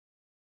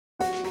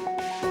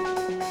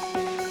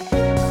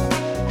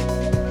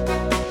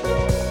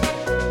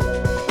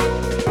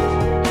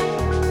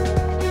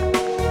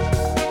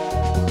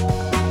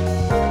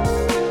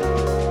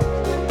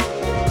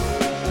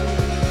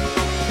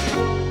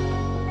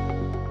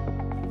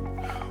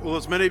Well,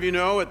 as many of you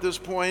know, at this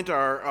point,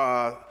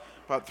 our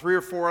about 3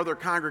 or 4 other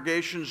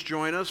congregations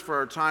join us for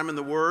our time in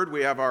the Word.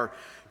 We have our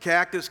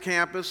Cactus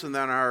campus, and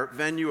then our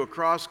venue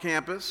across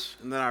campus,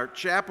 and then our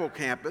chapel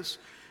campus.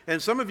 And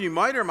some of you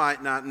might or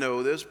might not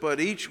know this, but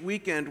each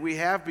weekend we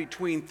have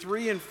between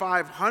 300 and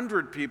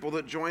 500 people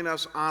that join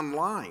us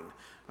online.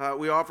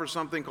 We offer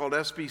something called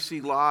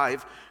SBC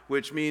Live,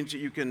 which means that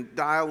you can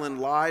dial in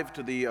live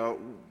to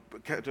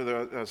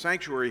the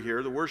sanctuary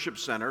here, the worship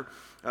center,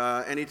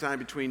 anytime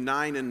between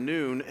 9 and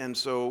noon, and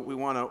so we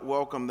want to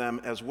welcome them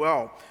as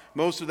well.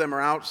 Most of them are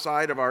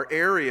outside of our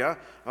area.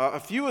 A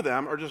few of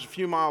them are just a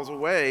few miles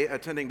away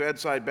attending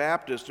Bedside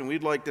Baptist, and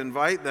we'd like to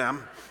invite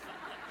them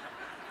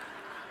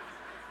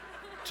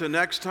to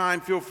next time.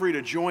 Feel free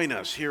to join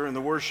us here in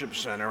the worship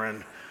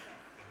center,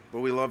 but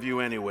we love you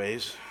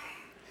anyways.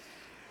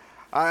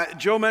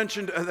 Joe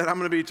mentioned that I'm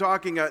going to be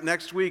talking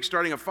next week,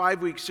 starting a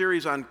 5-week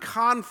series on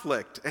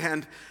conflict,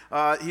 and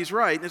he's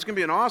right. It's going to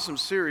be an awesome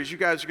series. You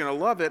guys are going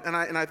to love it, and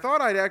I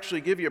thought I'd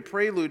actually give you a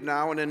prelude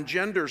now and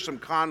engender some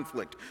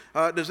conflict.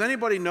 Does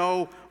anybody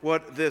know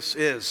what this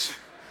is?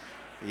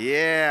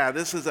 Yeah,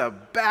 this is a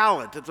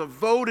ballot. It's a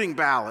voting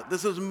ballot.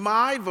 This is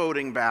my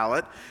voting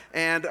ballot,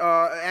 and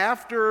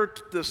after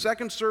the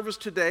second service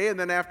today, and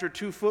then after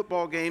 2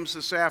 football games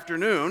this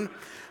afternoon,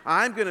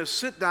 I'm going to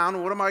sit down,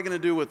 and what am I going to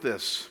do with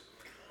this?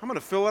 I'm going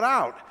to fill it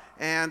out,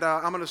 and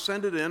I'm going to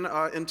send it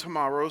in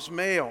tomorrow's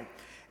mail.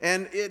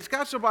 And at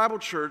Scottsdale Bible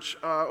Church,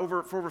 for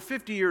over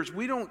 50 years,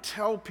 we don't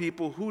tell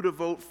people who to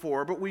vote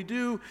for, but we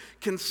do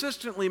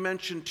consistently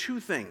mention 2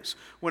 things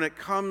when it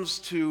comes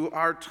to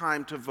our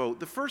time to vote.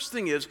 The first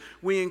thing is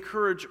we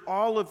encourage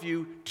all of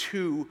you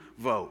to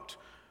vote.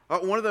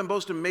 One of the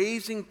most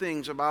amazing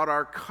things about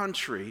our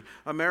country,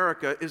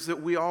 America, is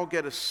that we all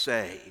get a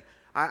say.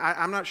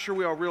 I'm not sure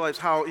we all realize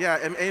how,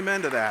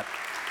 amen to that.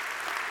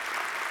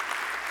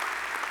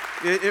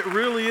 It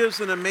really is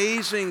an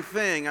amazing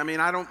thing. I mean,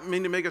 I don't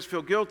mean to make us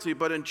feel guilty,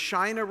 but in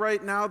China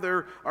right now,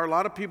 there are a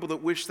lot of people that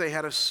wish they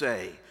had a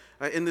say.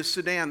 In the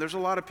Sudan, there's a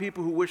lot of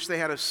people who wish they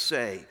had a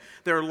say.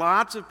 There are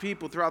lots of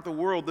people throughout the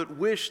world that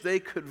wish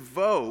they could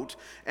vote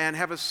and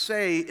have a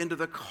say into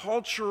the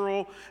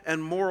cultural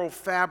and moral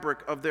fabric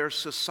of their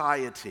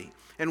society.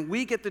 And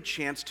we get the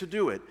chance to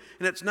do it.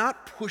 And it's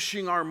not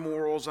pushing our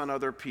morals on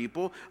other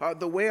people.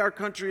 The way our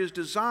country is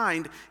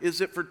designed is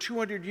that for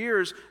 200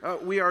 years,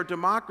 we are a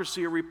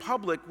democracy, a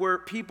republic, where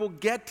people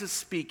get to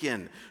speak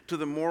in to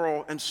the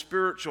moral and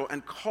spiritual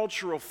and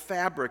cultural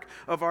fabric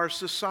of our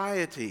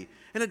society.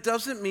 And it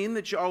doesn't mean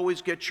that you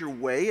always get your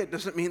way. It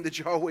doesn't mean that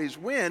you always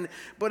win,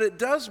 but it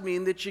does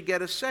mean that you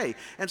get a say.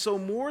 And so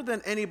more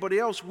than anybody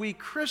else, we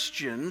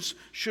Christians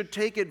should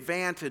take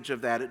advantage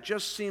of that. It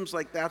just seems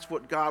like that's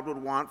what God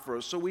would want for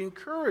us. So we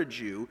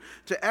encourage you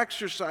to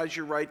exercise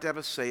your right to have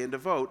a say and to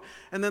vote.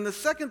 And then the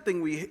second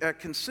thing we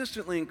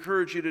consistently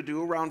encourage you to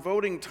do around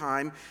voting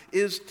time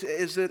is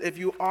that if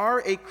you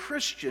are a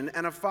Christian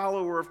and a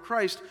follower of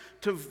Christ,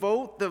 to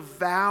vote the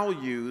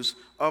values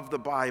of the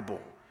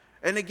Bible.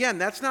 And again,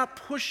 that's not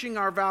pushing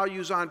our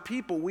values on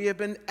people. We have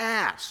been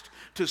asked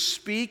to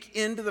speak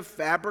into the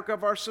fabric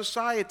of our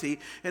society.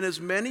 And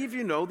as many of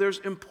you know, there's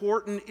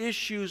important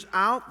issues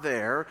out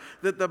there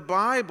that the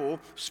Bible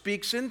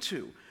speaks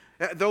into.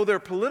 Though they're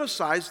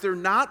politicized, they're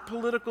not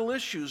political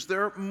issues.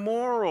 They're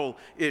moral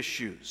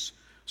issues.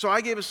 So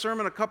I gave a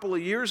sermon a couple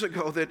of years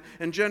ago that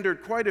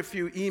engendered quite a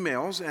few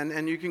emails,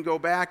 and you can go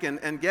back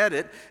and get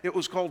it. It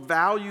was called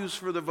Values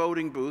for the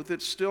Voting Booth.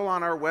 It's still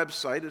on our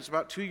website. It's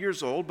about 2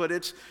 years old, but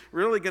it's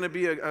really going to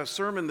be a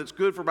sermon that's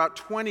good for about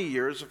 20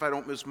 years, if I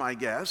don't miss my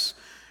guess.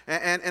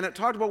 And it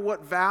talked about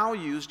what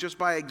values, just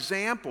by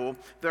example,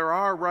 there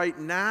are right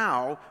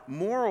now,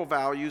 moral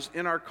values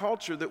in our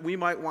culture that we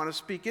might want to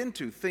speak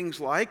into.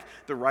 Things like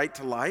the right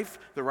to life,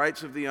 the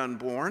rights of the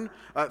unborn,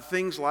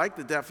 things like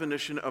the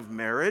definition of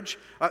marriage,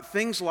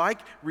 things like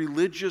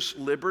religious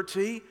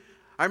liberty.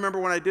 I remember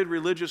when I did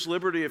religious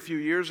liberty a few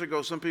years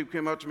ago, some people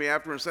came up to me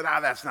after and said,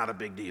 that's not a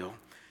big deal.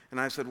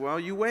 And I said, well,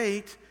 you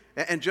wait.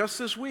 And just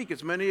this week,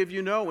 as many of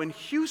you know, in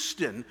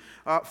Houston,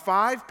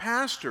 5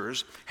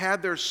 pastors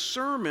had their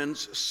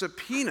sermons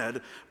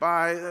subpoenaed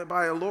by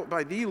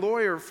the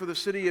lawyer for the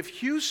city of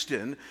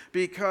Houston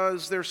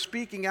because they're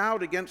speaking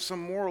out against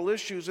some moral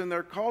issues in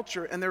their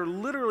culture, and they're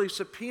literally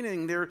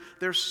subpoenaing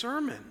their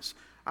sermons.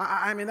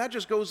 I mean, that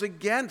just goes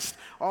against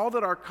all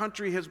that our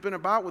country has been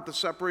about with the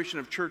separation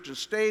of church and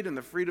state and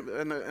the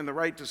freedom and the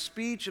right to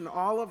speech and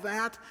all of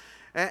that.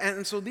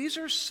 And so these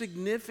are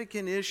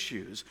significant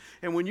issues.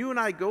 And when you and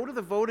I go to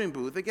the voting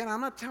booth, again, I'm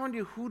not telling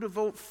you who to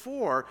vote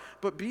for,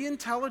 but be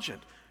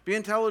intelligent. Be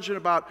intelligent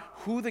about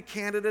who the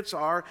candidates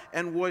are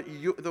and what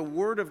the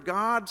Word of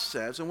God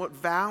says and what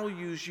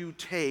values you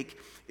take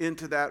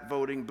into that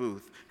voting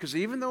booth. Because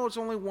even though it's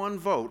only one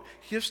vote,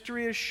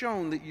 history has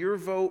shown that your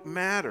vote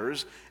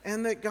matters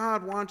and that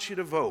God wants you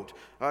to vote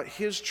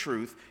His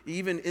truth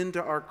even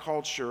into our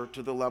culture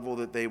to the level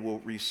that they will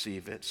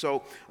receive it.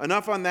 So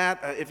enough on that.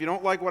 If you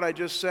don't like what I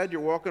just said,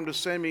 you're welcome to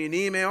send me an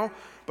email.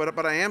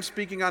 But I am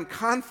speaking on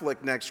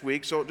conflict next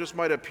week, so it just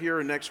might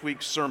appear in next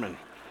week's sermon.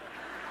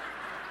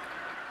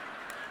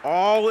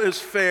 All is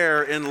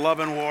fair in love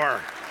and war.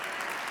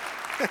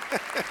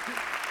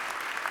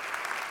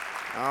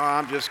 Oh,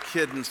 I'm just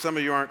kidding. Some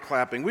of you aren't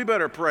clapping. We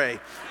better pray.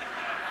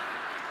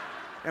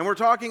 And we're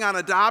talking on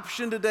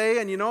adoption today,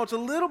 and you know, it's a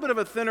little bit of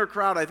a thinner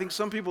crowd. I think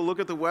some people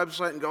look at the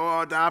website and go, oh,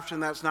 adoption,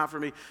 that's not for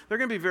me. They're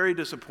going to be very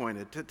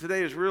disappointed.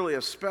 Today is really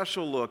a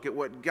special look at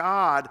what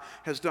God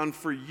has done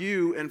for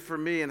you and for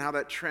me and how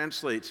that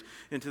translates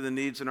into the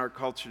needs in our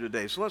culture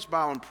today. So let's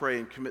bow and pray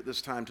and commit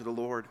this time to the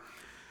Lord.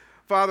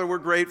 Father, we're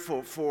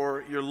grateful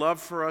for your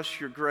love for us,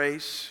 your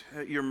grace,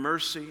 your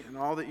mercy, and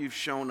all that you've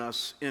shown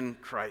us in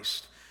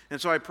Christ. And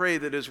so I pray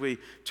that as we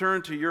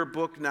turn to your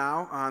book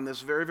now on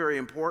this very, very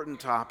important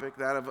topic,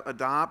 that of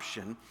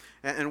adoption,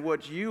 and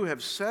what you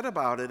have said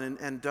about it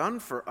and done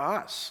for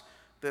us,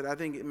 that I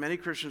think many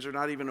Christians are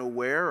not even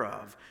aware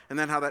of, and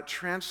then how that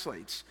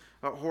translates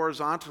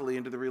horizontally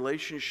into the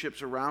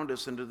relationships around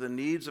us, into the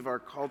needs of our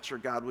culture.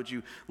 God, would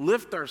you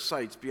lift our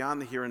sights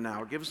beyond the here and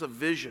now? Give us a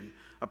vision,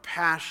 a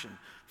passion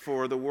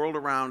for the world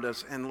around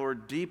us, and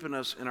Lord, deepen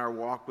us in our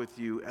walk with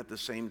you at the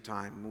same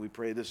time. And we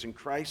pray this in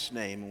Christ's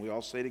name, and we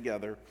all say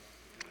together,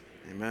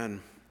 amen.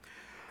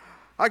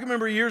 I can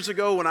remember years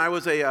ago when I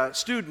was a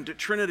student at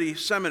Trinity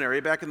Seminary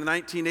back in the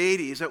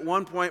 1980s. At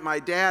one point, my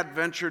dad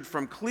ventured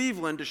from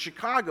Cleveland to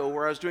Chicago,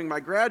 where I was doing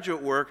my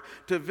graduate work,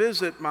 to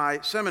visit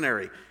my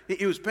seminary.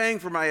 He was paying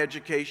for my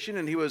education,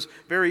 and he was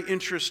very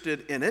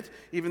interested in it,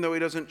 even though he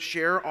doesn't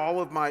share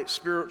all of my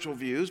spiritual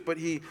views, but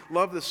he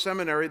loved the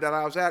seminary that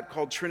I was at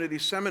called Trinity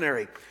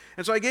Seminary.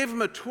 And so I gave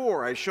him a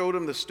tour. I showed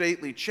him the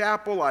stately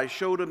chapel. I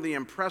showed him the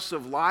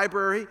impressive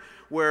library,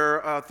 where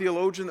a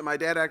theologian that my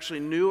dad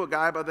actually knew, a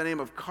guy by the name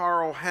of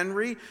Carl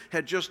Henry,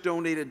 had just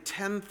donated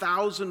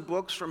 10,000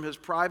 books from his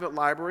private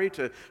library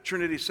to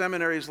Trinity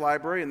Seminary's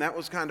library, and that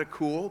was kind of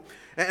cool.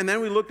 And then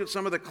we looked at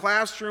some of the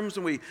classrooms,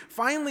 and we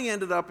finally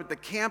ended up at the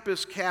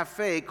campus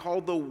cafe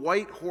called the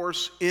White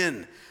Horse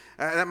Inn.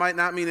 That might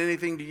not mean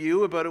anything to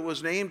you, but it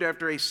was named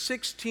after a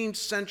 16th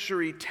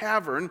century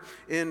tavern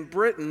in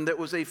Britain that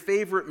was a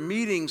favorite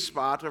meeting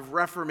spot of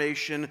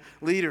Reformation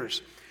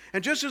leaders.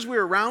 And just as we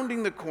were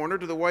rounding the corner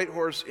to the White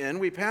Horse Inn,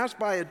 we passed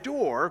by a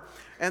door,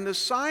 and the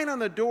sign on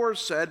the door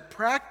said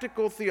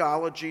Practical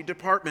Theology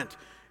Department.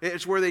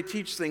 It's where they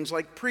teach things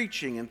like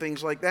preaching and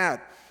things like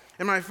that.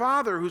 And my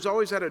father, who's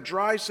always had a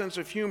dry sense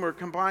of humor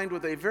combined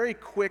with a very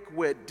quick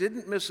wit,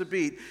 didn't miss a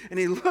beat, and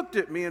he looked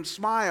at me and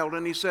smiled,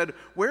 and he said,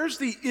 "Where's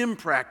the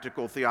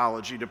impractical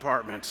theology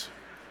department?"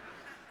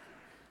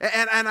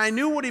 And I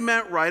knew what he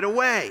meant right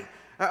away.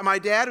 My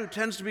dad, who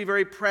tends to be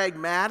very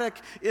pragmatic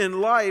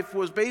in life,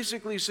 was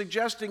basically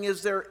suggesting,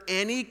 is there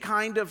any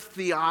kind of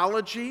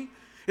theology?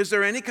 Is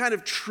there any kind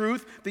of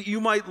truth that you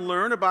might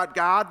learn about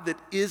God that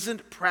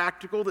isn't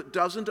practical, that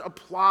doesn't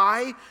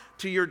apply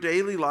to your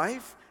daily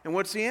life? And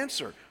what's the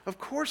answer? Of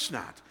course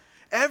not.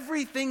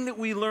 Everything that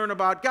we learn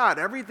about God,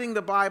 everything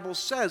the Bible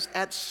says,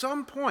 at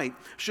some point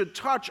should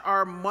touch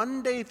our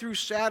Monday through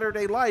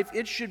Saturday life.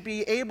 It should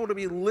be able to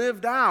be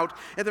lived out,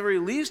 at the very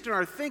least in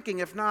our thinking,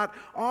 if not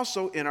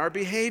also in our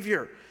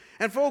behavior.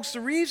 And folks,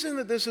 the reason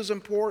that this is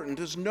important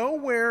is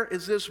nowhere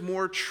is this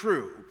more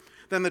true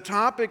than the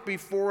topic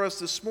before us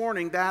this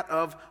morning, that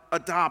of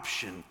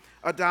adoption.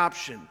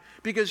 Adoption.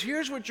 Because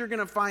here's what you're going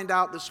to find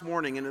out this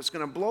morning, and it's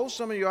going to blow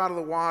some of you out of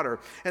the water,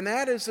 and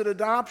that is that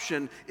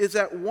adoption is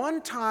at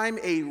one time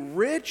a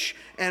rich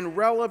and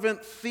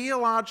relevant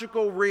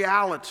theological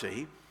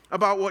reality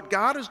about what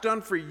God has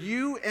done for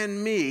you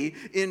and me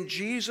in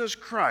Jesus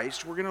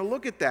Christ. We're going to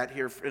look at that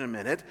here in a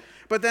minute.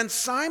 But then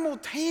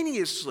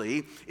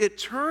simultaneously, it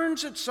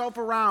turns itself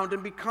around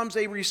and becomes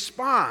a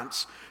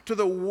response to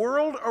the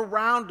world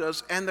around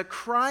us and the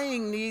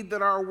crying need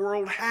that our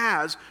world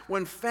has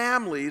when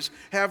families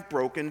have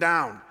broken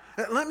down.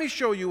 Let me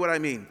show you what I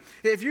mean.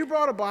 If you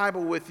brought a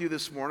Bible with you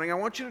this morning, I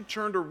want you to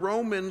turn to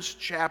Romans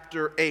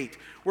chapter 8.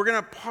 We're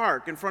going to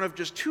park in front of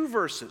just two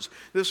verses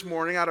this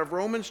morning out of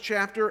Romans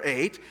chapter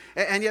 8,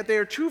 and yet they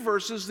are two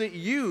verses that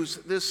use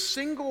this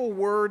single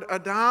word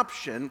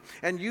adoption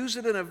and use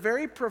it in a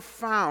very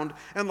profound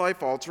and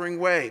life-altering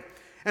way.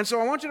 And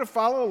so I want you to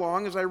follow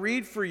along as I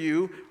read for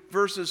you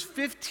verses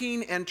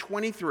 15 and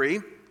 23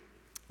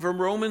 from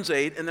Romans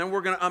 8, and then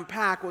we're going to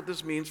unpack what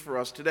this means for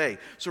us today.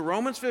 So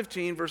Romans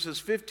 15, verses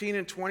 15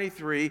 and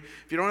 23.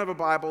 If you don't have a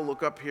Bible,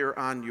 look up here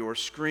on your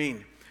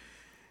screen.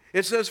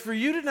 It says, "For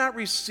you did not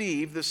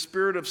receive the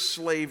spirit of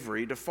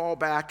slavery to fall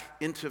back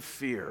into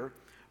fear,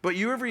 but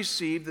you have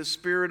received the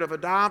spirit of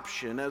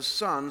adoption as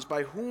sons,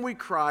 by whom we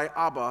cry,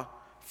 Abba,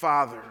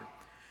 Father.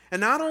 And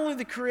not only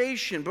the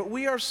creation, but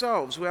we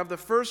ourselves, who have the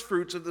first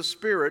fruits of the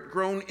Spirit,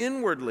 groan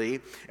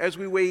inwardly as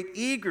we wait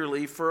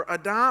eagerly for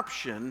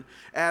adoption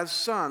as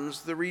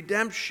sons, the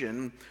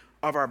redemption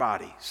of our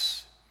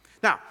bodies."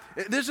 Now,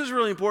 this is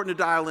really important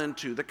to dial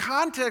into. The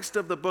context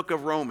of the book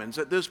of Romans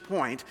at this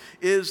point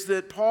is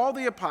that Paul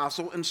the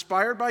Apostle,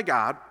 inspired by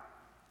God,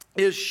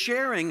 is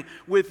sharing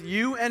with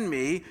you and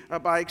me,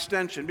 by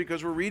extension,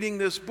 because we're reading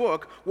this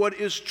book, what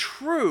is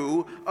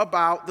true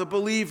about the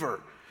believer.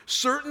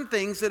 certain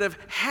things that have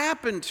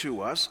happened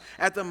to us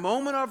at the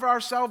moment of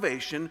our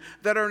salvation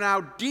that are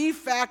now de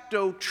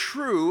facto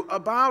true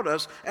about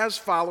us as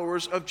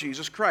followers of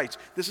Jesus Christ.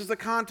 This is the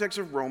context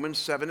of Romans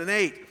 7 and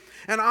 8.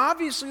 And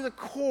obviously the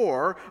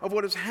core of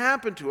what has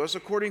happened to us,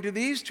 according to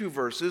these two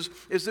verses,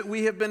 is that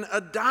we have been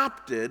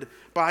adopted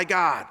by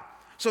God.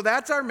 So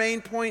that's our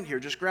main point here.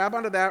 Just grab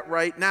onto that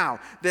right now.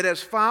 That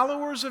as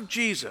followers of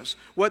Jesus,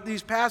 what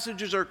these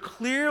passages are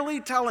clearly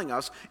telling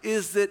us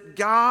is that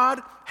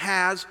God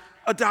has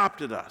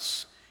adopted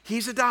us.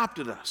 He's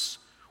adopted us.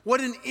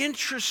 What an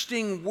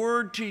interesting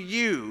word to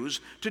use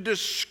to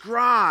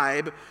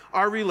describe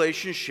our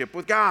relationship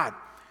with God.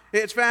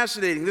 It's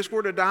fascinating. This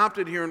word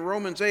adopted here in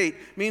Romans 8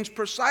 means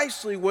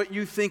precisely what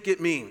you think it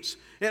means.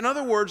 In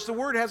other words, the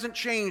word hasn't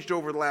changed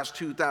over the last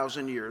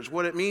 2,000 years.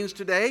 What it means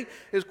today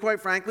is, quite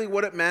frankly,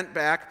 what it meant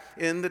back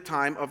in the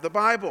time of the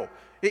Bible.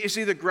 You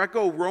see, the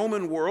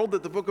Greco-Roman world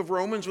that the book of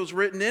Romans was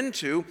written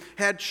into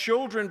had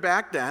children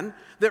back then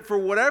that for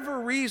whatever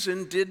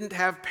reason didn't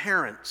have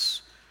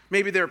parents.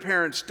 Maybe their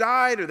parents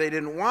died, or they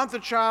didn't want the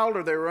child,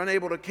 or they were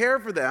unable to care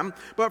for them.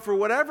 But for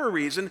whatever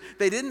reason,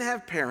 they didn't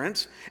have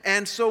parents.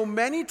 And so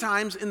many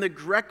times in the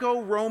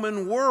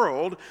Greco-Roman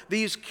world,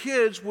 these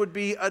kids would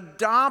be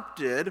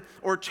adopted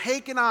or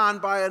taken on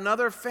by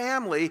another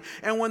family.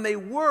 And when they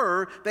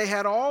were, they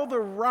had all the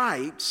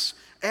rights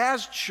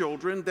as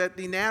children that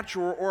the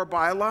natural or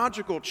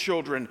biological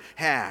children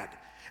had.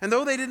 And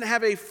though they didn't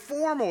have a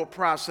formal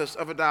process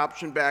of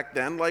adoption back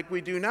then, like we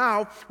do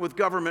now with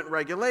government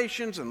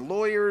regulations and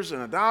lawyers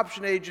and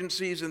adoption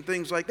agencies and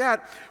things like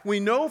that, we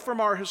know from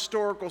our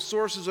historical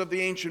sources of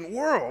the ancient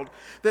world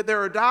that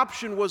their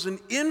adoption was an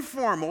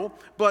informal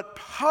but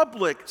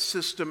public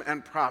system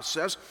and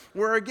process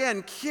where,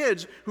 again,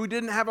 kids who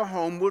didn't have a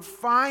home would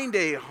find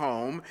a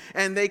home,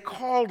 and they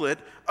called it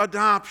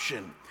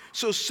adoption.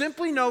 So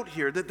simply note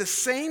here that the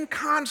same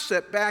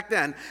concept back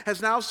then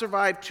has now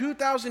survived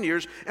 2,000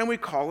 years, and we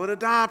call it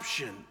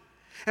adoption.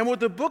 And what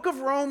the book of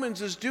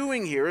Romans is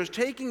doing here is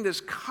taking this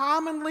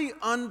commonly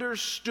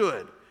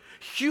understood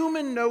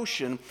human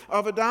notion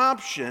of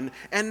adoption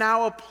and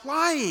now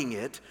applying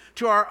it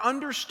to our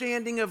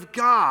understanding of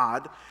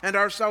God and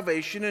our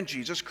salvation in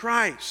Jesus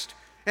Christ.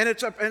 And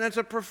it's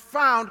a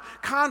profound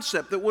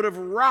concept that would have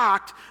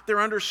rocked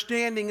their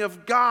understanding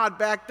of God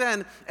back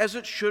then, as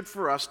it should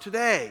for us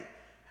today.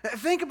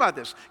 Think about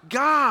this.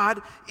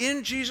 God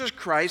in Jesus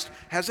Christ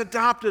has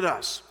adopted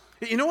us.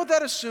 You know what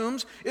that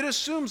assumes? It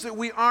assumes that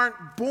we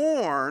aren't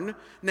born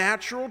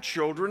natural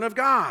children of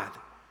God.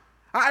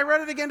 I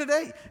read it again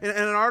today in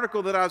an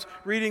article that I was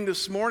reading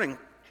this morning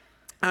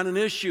on an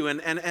issue,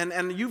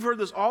 and you've heard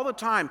this all the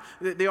time.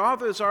 The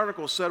author of this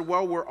article said,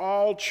 well, we're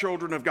all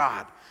children of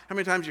God. How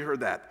many times have you heard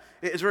that?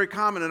 It's very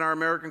common in our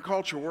American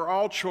culture. We're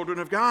all children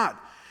of God.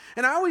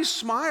 And I always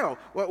smile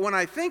when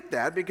I think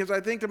that, because I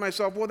think to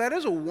myself, well, that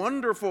is a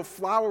wonderful,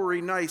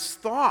 flowery, nice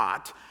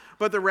thought.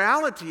 But the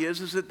reality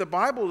is that the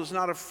Bible does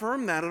not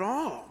affirm that at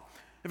all.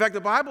 In fact, the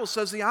Bible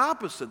says the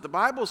opposite. The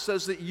Bible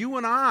says that you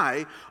and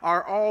I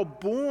are all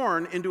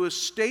born into a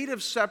state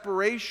of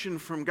separation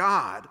from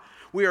God.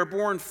 We are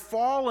born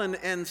fallen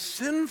and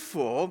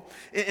sinful.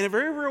 In a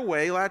very real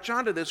way, latch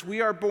onto this,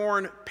 we are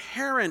born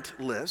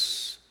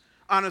parentless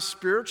on a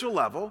spiritual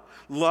level,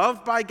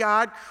 loved by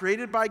God,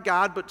 created by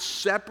God, but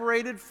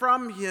separated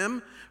from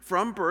Him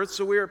from birth,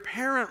 so we are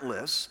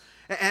parentless.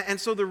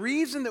 And so the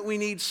reason that we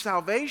need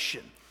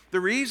salvation, the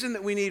reason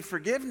that we need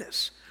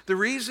forgiveness, the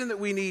reason that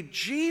we need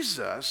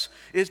Jesus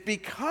is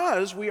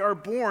because we are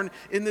born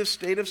in this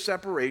state of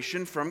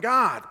separation from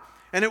God.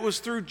 And it was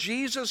through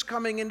Jesus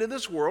coming into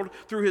this world,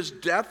 through His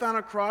death on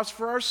a cross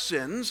for our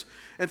sins,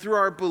 and through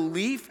our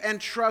belief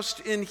and trust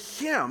in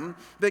Him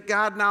that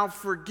God now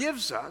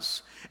forgives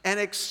us and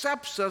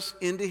accepts us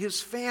into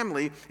His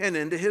family and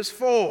into His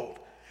fold.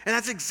 And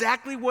that's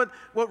exactly what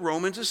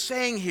Romans is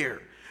saying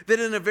here. That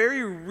in a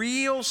very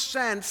real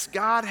sense,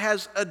 God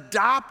has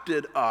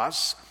adopted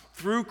us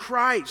through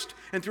Christ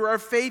and through our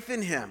faith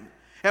in Him.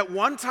 At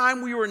one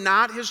time we were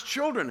not His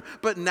children,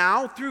 but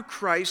now through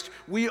Christ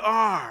we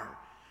are.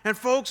 And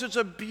folks, it's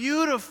a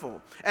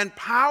beautiful and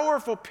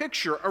powerful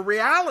picture, a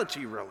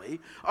reality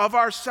really, of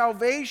our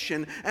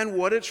salvation and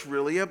what it's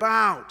really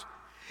about.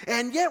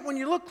 And yet, when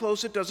you look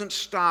close, it doesn't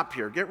stop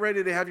here. Get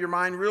ready to have your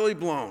mind really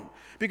blown.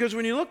 Because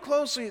when you look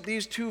closely at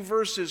these two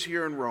verses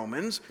here in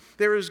Romans,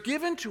 there is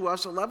given to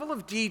us a level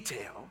of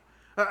detail,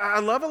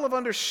 a level of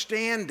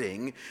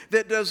understanding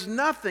that does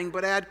nothing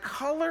but add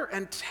color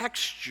and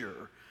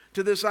texture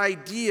to this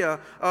idea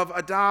of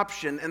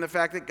adoption and the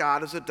fact that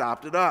God has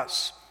adopted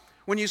us.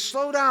 When you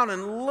slow down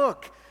and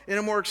look in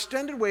a more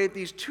extended way at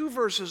these two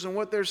verses and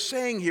what they're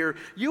saying here,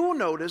 you will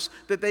notice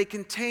that they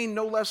contain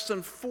no less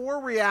than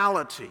 4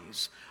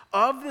 realities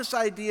of this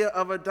idea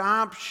of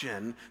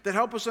adoption that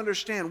help us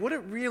understand what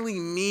it really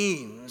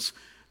means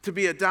to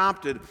be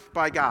adopted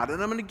by God.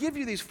 And I'm going to give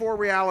you these 4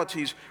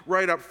 realities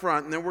right up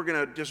front, and then we're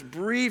going to just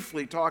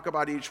briefly talk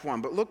about each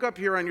one. But look up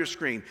here on your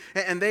screen,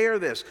 and they are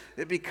this: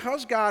 that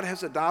because God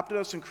has adopted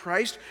us in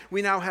Christ,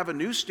 we now have a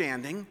new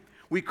standing.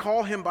 We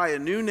call Him by a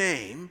new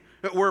name.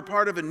 We're a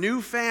part of a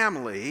new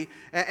family,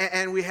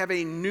 and we have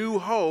a new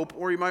hope,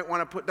 or you might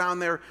want to put down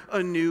there,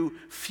 a new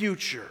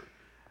future.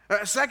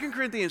 2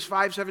 Corinthians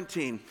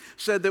 5:17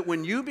 said that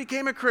when you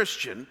became a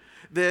Christian,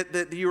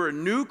 that you're a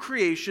new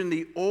creation,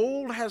 the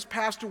old has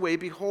passed away,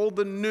 behold,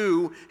 the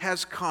new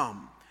has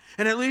come.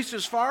 And at least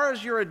as far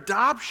as your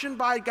adoption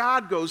by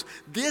God goes,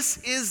 this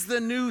is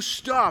the new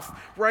stuff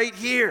right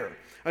here.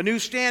 A new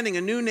standing,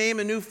 a new name,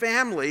 a new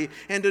family,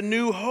 and a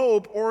new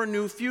hope or a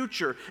new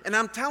future. And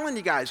I'm telling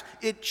you guys,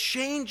 it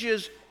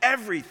changes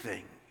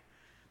everything.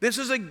 This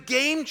is a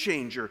game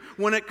changer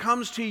when it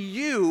comes to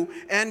you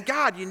and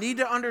God. You need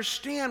to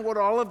understand what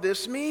all of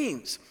this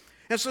means.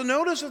 And so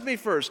notice with me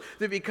first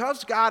that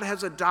because God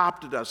has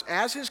adopted us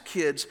as his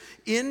kids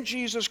in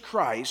Jesus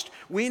Christ,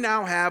 we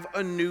now have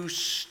a new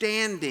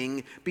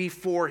standing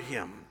before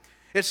him.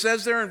 It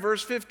says there in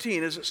verse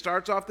 15, as it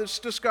starts off this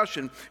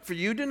discussion, "For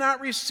you did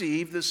not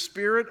receive the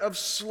spirit of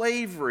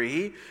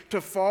slavery to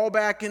fall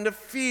back into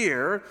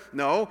fear.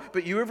 No,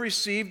 but you have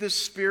received the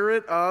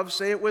spirit of,"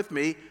 say it with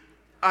me,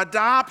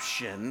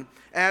 "adoption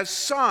as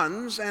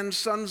sons," and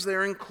sons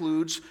there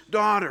includes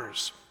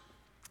daughters.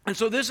 And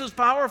so this is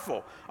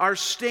powerful. Our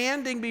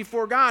standing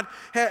before God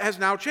has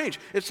now changed.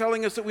 It's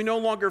telling us that we no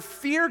longer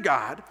fear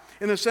God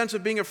in the sense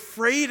of being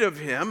afraid of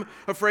him,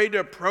 afraid to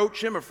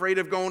approach him, afraid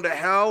of going to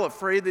hell,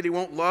 afraid that he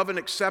won't love and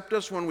accept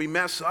us when we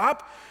mess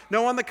up.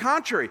 No, on the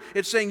contrary,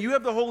 it's saying you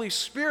have the Holy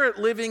Spirit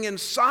living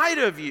inside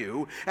of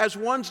you as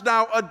one's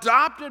now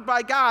adopted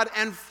by God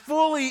and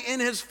fully in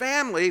his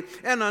family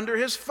and under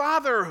his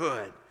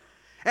fatherhood.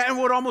 And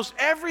what almost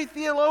every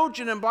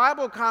theologian and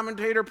Bible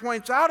commentator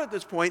points out at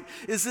this point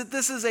is that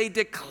this is a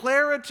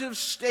declarative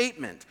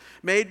statement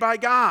made by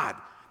God.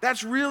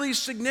 That's really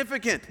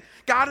significant.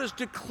 God is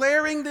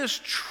declaring this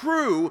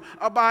true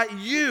about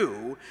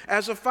you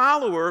as a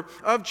follower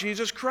of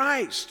Jesus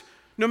Christ.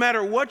 No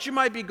matter what you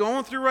might be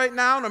going through right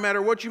now, no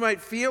matter what you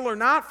might feel or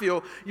not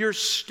feel, your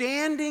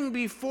standing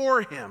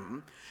before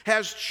him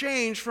has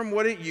changed from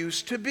what it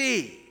used to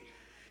be.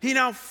 He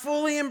now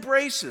fully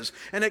embraces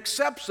and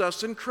accepts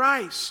us in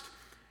Christ.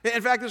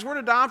 In fact, this word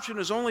adoption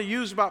is only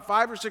used about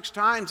 5 or 6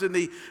 times in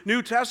the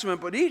New Testament,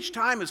 but each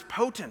time is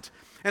potent.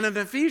 And in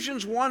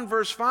Ephesians 1,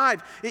 verse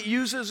 5, it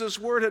uses this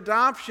word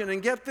adoption,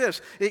 and get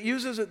this, it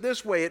uses it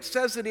this way. It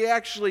says that he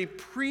actually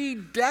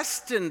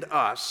predestined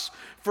us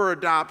for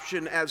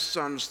adoption as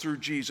sons through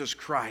Jesus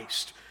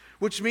Christ,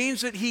 which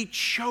means that he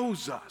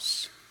chose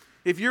us.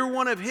 If you're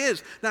one of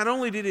his, not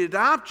only did he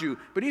adopt you,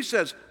 but he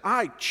says,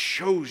 "I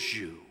chose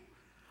you.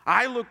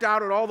 I looked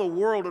out at all the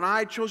world and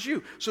I chose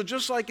you." So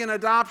just like in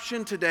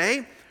adoption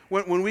today,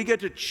 when we get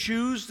to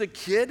choose the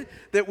kid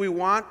that we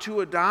want to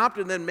adopt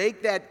and then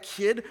make that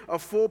kid a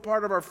full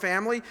part of our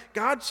family,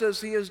 God says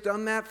he has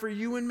done that for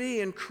you and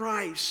me in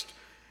Christ.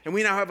 And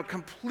we now have a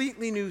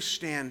completely new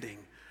standing,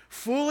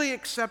 fully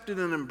accepted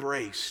and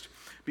embraced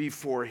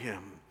before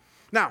him.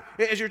 Now,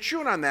 as you're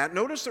chewing on that,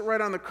 notice that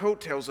right on the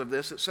coattails of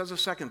this, it says a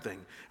second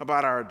thing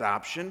about our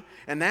adoption,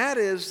 and that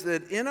is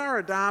that in our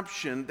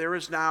adoption, there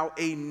is now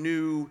a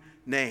new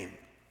name.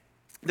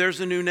 There's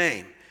a new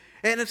name.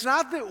 And it's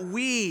not that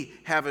we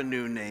have a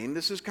new name.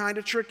 This is kind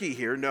of tricky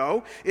here.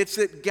 No, it's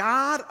that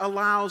God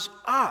allows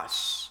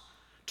us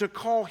to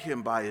call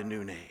him by a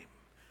new name.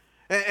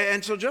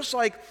 And so just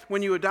like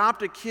when you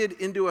adopt a kid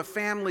into a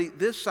family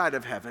this side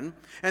of heaven,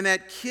 and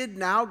that kid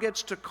now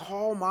gets to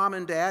call mom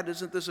and dad,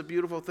 isn't this a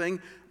beautiful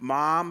thing?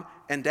 Mom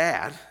and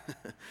dad.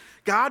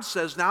 God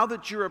says now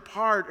that you're a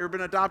part or been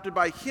adopted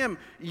by him,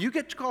 you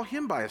get to call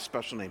him by a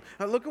special name.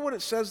 Now look at what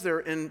it says there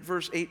in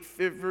verse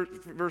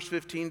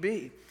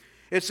 15b.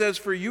 It says,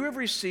 "For you have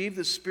received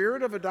the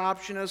spirit of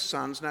adoption as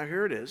sons," now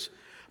here it is,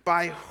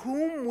 "by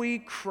whom we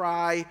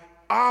cry,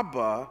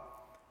 Abba,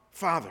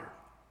 Father."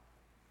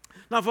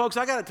 Now, folks,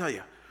 I got to tell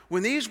you,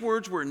 when these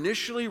words were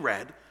initially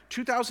read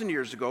 2,000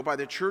 years ago by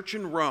the church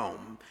in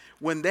Rome,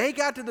 when they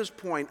got to this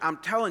point, I'm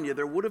telling you,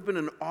 there would have been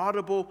an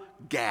audible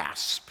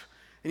gasp.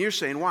 And you're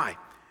saying, why?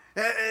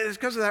 It's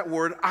because of that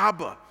word,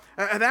 Abba.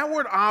 That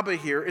word Abba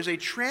here is a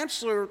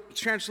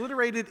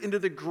transliterated into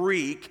the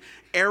Greek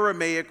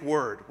Aramaic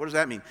word. What does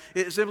that mean?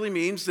 It simply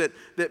means that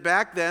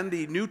back then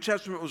the New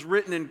Testament was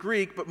written in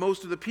Greek, but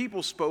most of the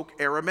people spoke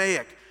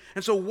Aramaic.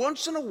 And so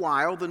once in a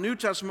while, the New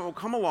Testament will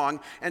come along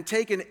and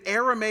take an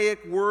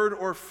Aramaic word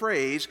or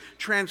phrase,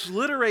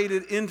 transliterate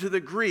it into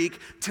the Greek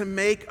to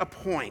make a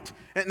point.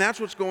 And that's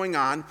what's going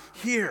on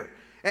here.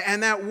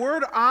 And that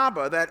word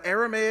Abba, that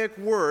Aramaic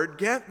word,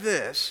 get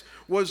this,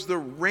 was the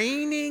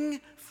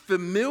reigning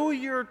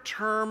familiar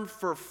term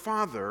for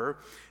father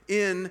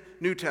in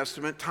New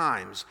Testament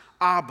times.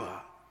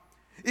 Abba.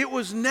 It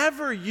was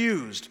never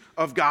used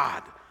of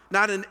God.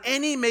 Not in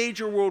any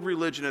major world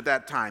religion at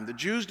that time. The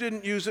Jews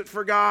didn't use it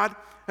for God.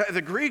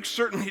 The Greeks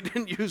certainly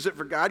didn't use it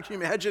for God. Can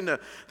you imagine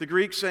the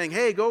Greeks saying,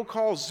 "Hey, go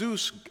call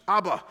Zeus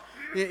Abba"?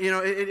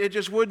 It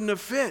just wouldn't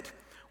have fit.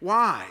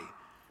 Why?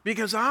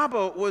 Because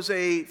Abba was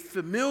a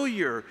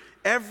familiar,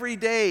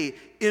 everyday,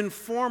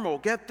 informal,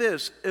 get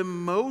this,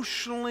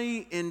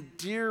 emotionally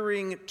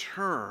endearing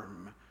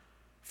term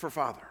for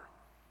father.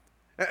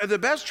 The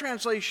best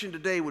translation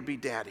today would be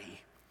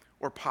daddy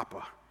or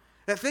Papa.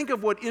 Now think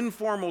of what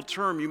informal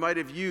term you might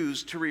have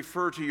used to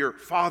refer to your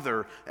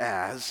father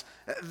as.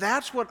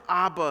 That's what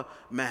Abba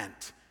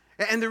meant.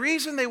 And the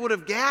reason they would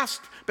have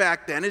gasped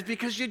back then is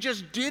because you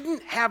just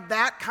didn't have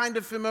that kind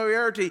of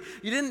familiarity.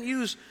 You didn't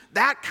use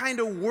that kind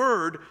of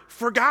word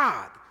for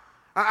God.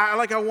 I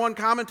like how one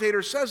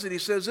commentator says it. He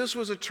says this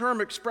was a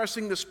term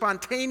expressing the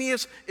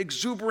spontaneous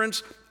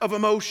exuberance of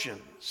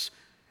emotions.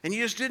 And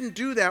you just didn't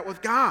do that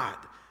with God.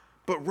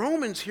 But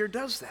Romans here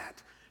does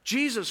that.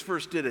 Jesus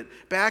first did it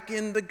back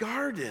in the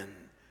garden.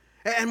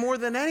 And more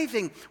than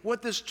anything,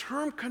 what this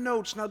term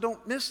connotes, now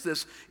don't miss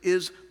this,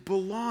 is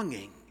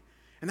belonging.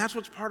 And that's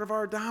what's part of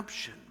our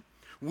adoption.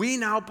 We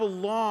now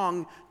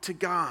belong to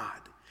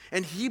God,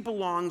 and He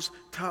belongs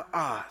to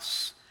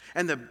us.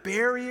 And the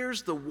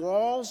barriers, the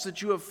walls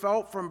that you have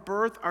felt from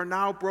birth are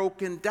now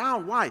broken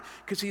down. Why?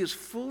 Because He has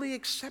fully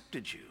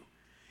accepted you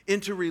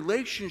into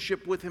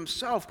relationship with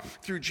Himself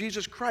through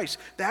Jesus Christ.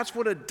 That's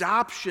what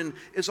adoption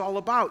is all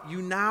about.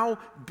 You now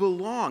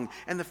belong.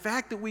 And the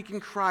fact that we can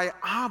cry,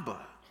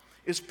 Abba,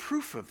 is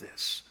proof of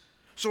this.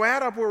 So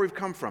add up where we've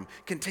come from.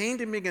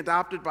 Contained in being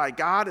adopted by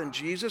God and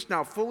Jesus,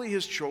 now fully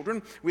His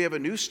children, we have a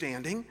new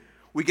standing.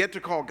 We get to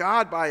call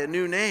God by a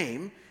new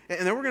name.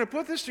 And then we're going to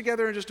put this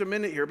together in just a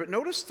minute here. But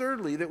notice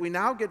thirdly that we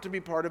now get to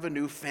be part of a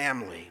new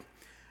family.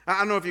 I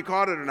don't know if you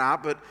caught it or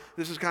not, but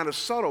this is kind of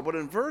subtle. But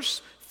in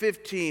verse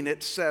 15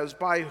 it says,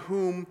 by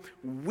whom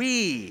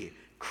we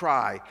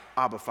cry,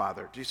 Abba,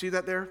 Father. Do you see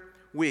that there?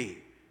 We.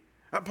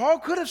 Paul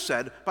could have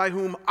said, by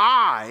whom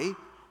I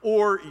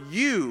or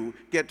you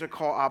get to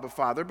call Abba,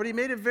 Father. But he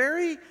made a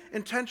very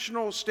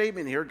intentional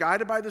statement here,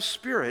 guided by the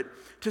Spirit,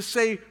 to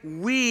say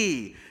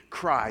we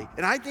cry.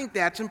 And I think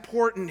that's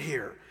important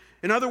here.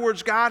 In other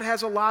words, God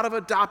has a lot of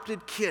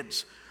adopted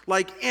kids,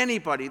 like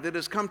anybody that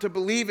has come to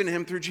believe in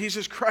Him through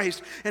Jesus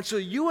Christ. And so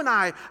you and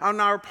I are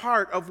now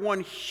part of one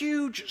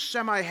huge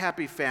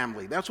semi-happy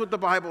family. That's what the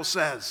Bible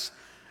says,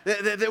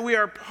 that we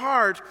are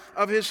part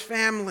of His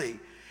family.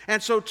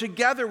 And so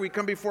together we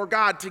come before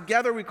God.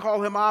 Together we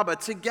call Him Abba.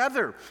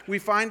 Together we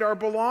find our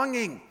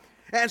belonging.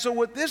 And so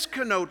what this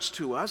connotes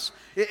to us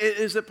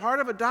is that part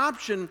of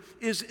adoption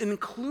is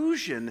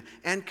inclusion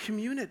and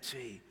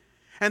community.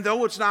 And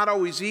though it's not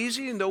always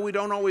easy, and though we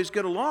don't always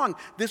get along,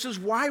 this is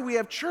why we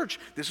have church.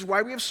 This is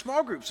why we have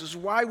small groups. This is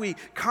why we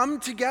come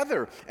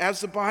together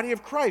as the body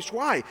of Christ.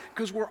 Why?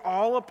 Because we're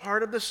all a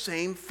part of the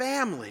same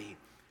family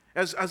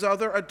as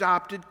other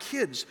adopted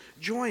kids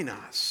join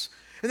us.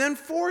 And then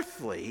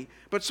fourthly,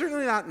 but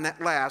certainly not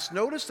last,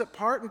 notice that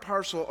part and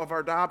parcel of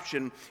our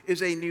adoption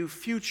is a new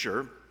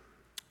future,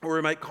 or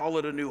we might call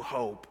it a new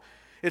hope.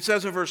 It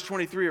says in verse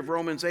 23 of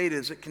Romans 8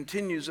 as it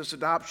continues this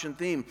adoption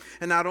theme,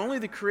 and not only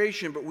the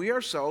creation, but we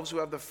ourselves who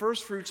have the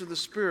first fruits of the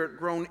Spirit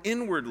grown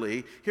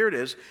inwardly, here it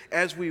is,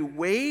 as we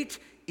wait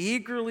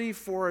eagerly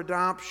for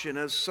adoption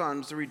as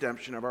sons, the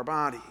redemption of our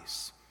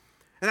bodies.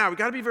 And now, we've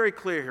got to be very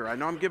clear here. I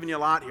know I'm giving you a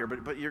lot here,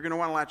 but you're going to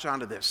want to latch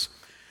onto this.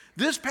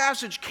 This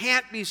passage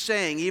can't be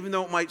saying, even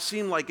though it might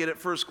seem like it at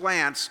first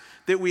glance,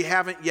 that we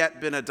haven't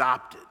yet been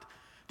adopted.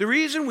 The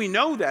reason we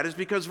know that is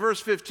because verse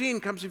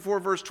 15 comes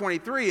before verse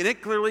 23, and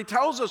it clearly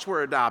tells us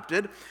we're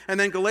adopted. And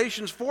then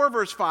Galatians 4,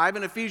 verse 5,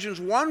 and Ephesians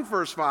 1,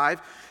 verse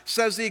 5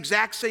 says the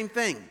exact same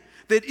thing,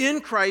 that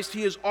in Christ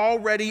He has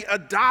already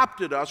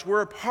adopted us.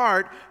 We're a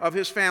part of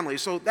His family.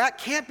 So that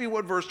can't be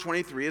what verse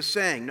 23 is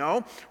saying.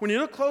 No, when you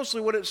look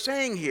closely, what it's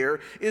saying here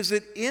is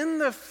that in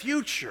the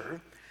future,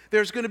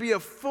 there's going to be a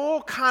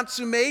full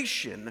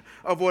consummation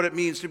of what it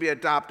means to be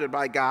adopted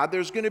by God.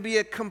 There's going to be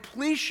a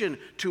completion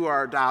to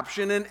our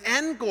adoption, an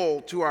end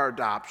goal to our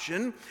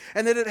adoption,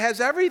 and that it has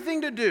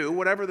everything to do,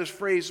 whatever this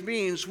phrase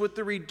means, with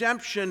the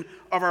redemption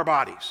of our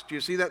bodies. Do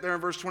you see that there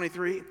in verse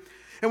 23?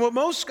 And what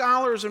most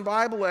scholars and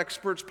Bible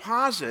experts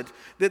posit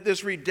that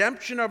this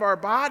redemption of our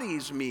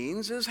bodies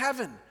means is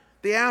heaven,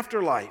 the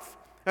afterlife.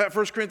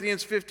 1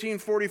 Corinthians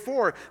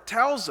 15:44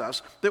 tells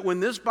us that when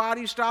this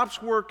body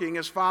stops working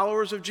as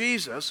followers of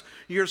Jesus,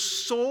 your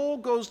soul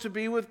goes to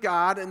be with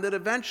God, and that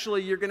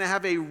eventually you're going to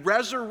have a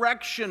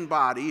resurrection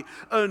body,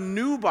 a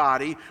new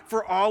body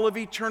for all of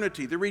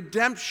eternity, the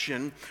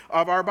redemption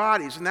of our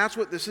bodies. And that's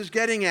what this is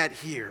getting at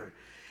here.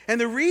 And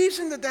the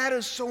reason that that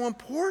is so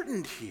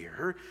important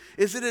here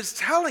is that it's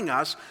telling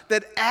us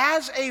that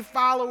as a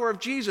follower of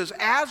Jesus,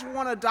 as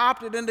one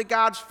adopted into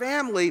God's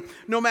family,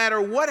 no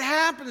matter what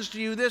happens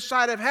to you this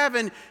side of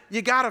heaven,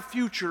 you got a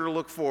future to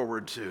look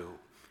forward to.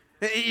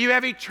 You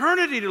have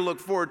eternity to look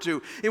forward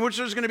to, in which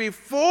there's going to be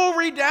full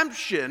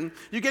redemption.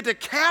 You get to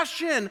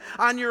cash in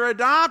on your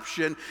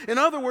adoption. In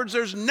other words,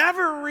 there's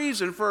never a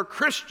reason for a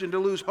Christian to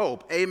lose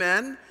hope.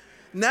 Amen?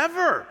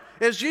 Never.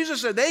 As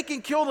Jesus said, they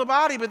can kill the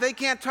body, but they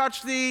can't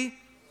touch the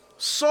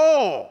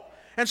soul.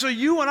 And so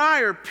you and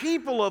I are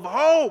people of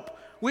hope.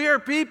 We are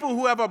people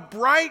who have a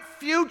bright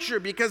future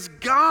because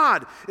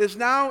God is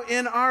now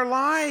in our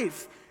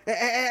life.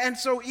 And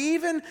so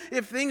even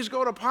if things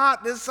go to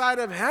pot this side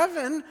of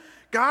heaven,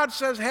 God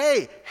says,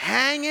 hey,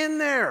 hang in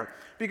there.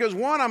 Because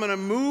one, I'm going to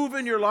move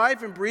in your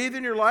life and breathe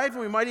in your life, and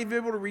we might even be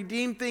able to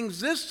redeem things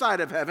this side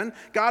of heaven.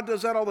 God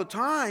does that all the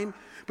time.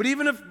 But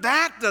even if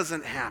that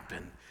doesn't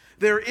happen,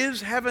 there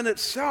is heaven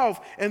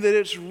itself, and that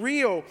it's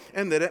real,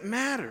 and that it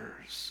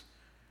matters.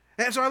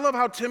 And so I love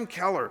how Tim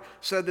Keller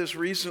said this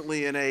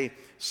recently in a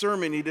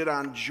sermon he did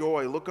on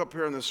joy. Look up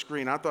here on the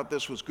screen. I thought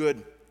this was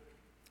good.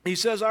 He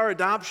says, our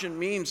adoption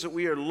means that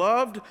we are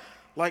loved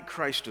like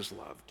Christ is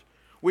loved.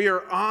 We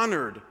are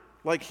honored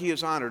like he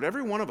is honored,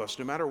 every one of us,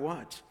 no matter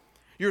what.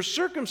 Your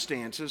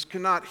circumstances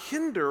cannot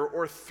hinder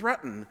or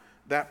threaten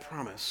that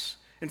promise.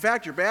 In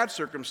fact, your bad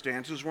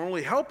circumstances will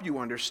only help you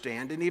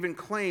understand and even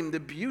claim the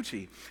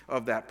beauty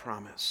of that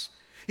promise.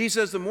 He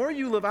says, the more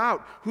you live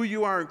out who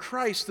you are in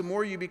Christ, the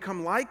more you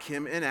become like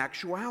him in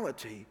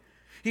actuality.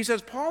 He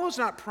says, Paul is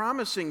not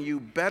promising you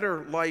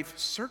better life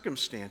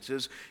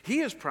circumstances.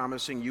 He is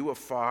promising you a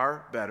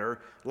far better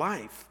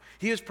life.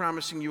 He is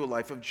promising you a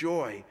life of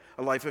joy,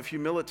 a life of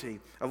humility,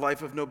 a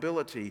life of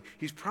nobility.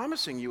 He's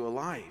promising you a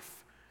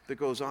life that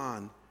goes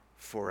on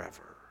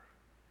forever.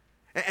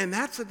 And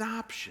that's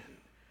adoption.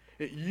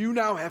 You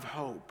now have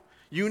hope.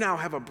 You now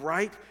have a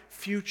bright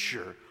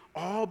future,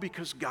 all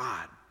because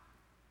God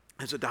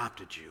has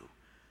adopted you.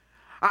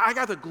 I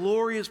got the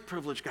glorious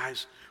privilege,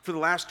 guys, for the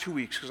last 2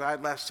 weeks, because I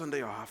had last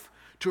Sunday off,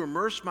 to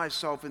immerse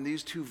myself in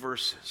these 2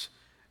 verses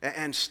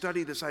and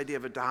study this idea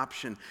of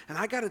adoption. And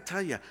I got to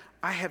tell you,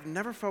 I have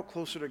never felt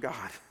closer to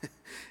God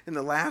in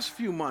the last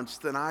few months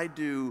than I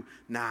do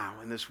now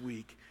in this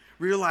week,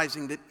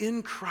 realizing that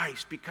in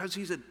Christ, because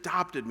he's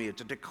adopted me,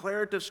 it's a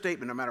declarative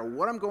statement, no matter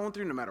what I'm going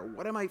through, no matter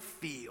what I might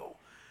feel.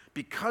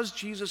 Because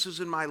Jesus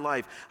is in my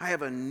life, I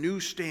have a new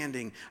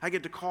standing. I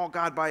get to call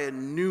God by a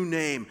new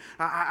name.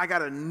 I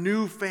got a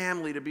new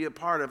family to be a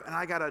part of, and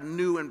I got a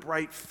new and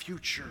bright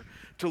future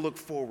to look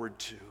forward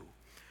to.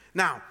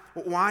 Now,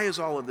 why is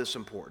all of this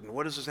important?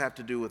 What does this have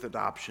to do with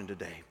adoption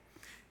today?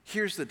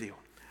 Here's the deal.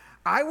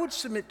 I would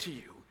submit to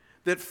you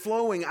that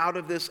flowing out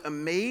of this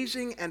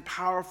amazing and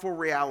powerful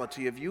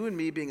reality of you and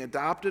me being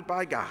adopted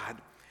by God,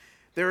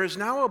 there is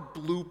now a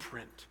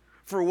blueprint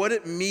for what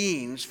it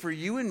means for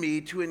you and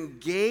me to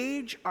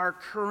engage our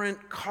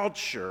current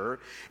culture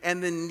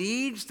and the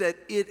needs that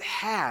it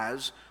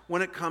has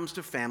when it comes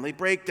to family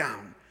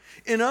breakdown.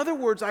 In other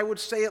words, I would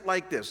say it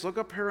like this. Look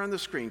up here on the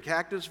screen.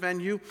 Cactus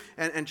Venue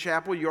and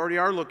Chapel, you already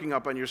are looking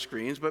up on your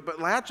screens, but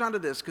latch onto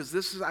this, because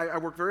this is, I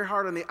worked very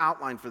hard on the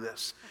outline for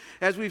this.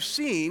 As we've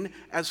seen,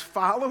 as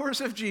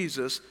followers of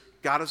Jesus,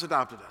 God has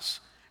adopted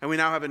us. And we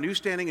now have a new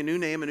standing, a new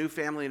name, a new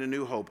family, and a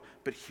new hope.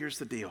 But here's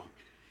the deal.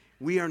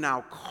 We are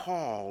now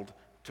called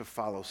to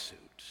follow suit.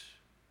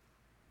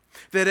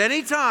 That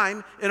any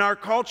time in our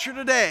culture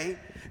today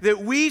that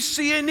we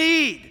see a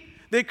need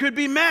that could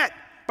be met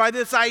by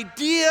this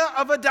idea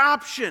of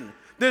adoption,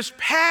 this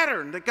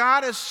pattern that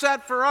God has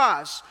set for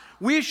us,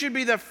 we should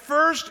be the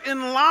first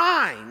in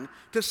line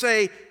to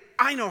say,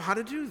 I know how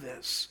to do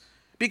this.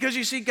 Because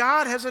you see,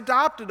 God has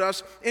adopted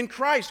us in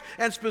Christ.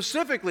 And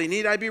specifically,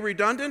 need I be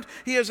redundant?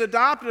 He has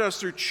adopted us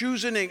through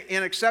choosing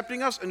and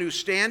accepting us, a new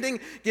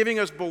standing, giving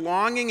us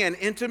belonging and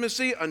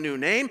intimacy, a new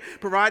name,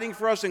 providing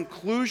for us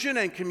inclusion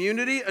and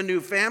community, a new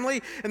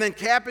family, and then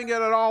capping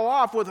it all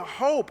off with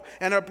hope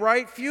and a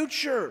bright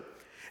future.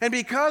 And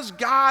because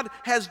God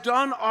has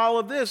done all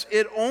of this,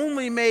 it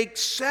only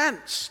makes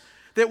sense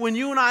that when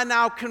you and I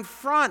now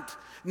confront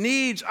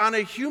needs on a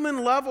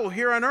human level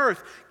here on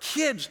earth,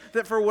 kids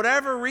that for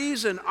whatever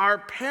reason are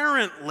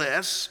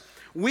parentless,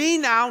 we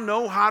now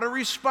know how to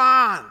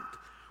respond.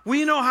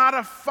 We know how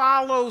to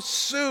follow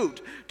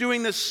suit,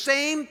 doing the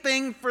same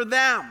thing for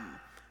them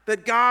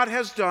that God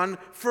has done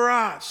for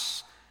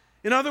us.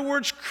 In other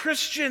words,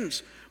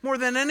 Christians, more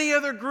than any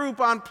other group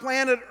on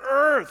planet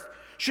Earth,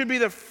 should be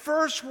the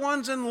first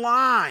ones in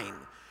line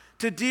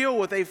to deal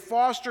with a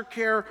foster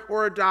care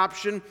or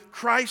adoption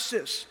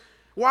crisis.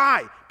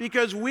 Why?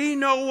 Because we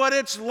know what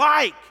it's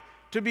like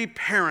to be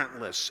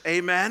parentless.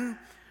 Amen?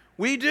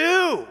 We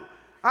do.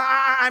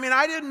 I mean,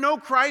 I didn't know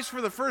Christ for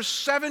the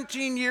first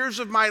 17 years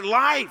of my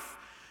life.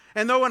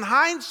 And though in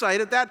hindsight,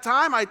 at that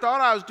time, I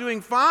thought I was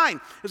doing fine.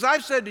 As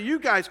I've said to you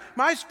guys,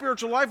 my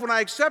spiritual life when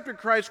I accepted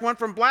Christ went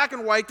from black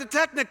and white to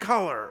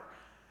technicolor.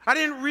 I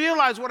didn't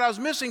realize what I was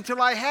missing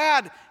till I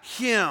had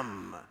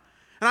Him.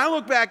 And I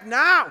look back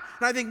now,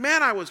 and I think,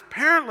 man, I was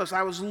parentless.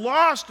 I was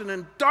lost and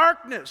in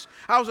darkness.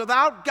 I was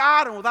without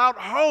God and without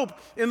hope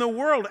in the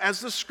world, as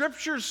the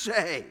Scriptures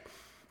say.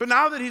 But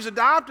now that He's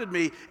adopted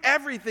me,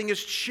 everything has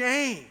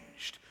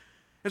changed.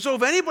 And so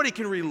if anybody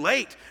can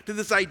relate to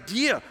this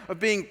idea of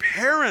being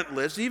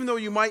parentless, even though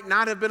you might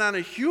not have been on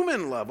a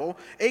human level,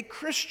 a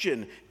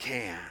Christian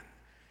can.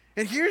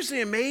 And here's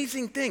the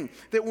amazing thing,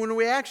 that when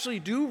we actually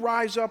do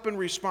rise up and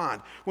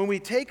respond, when we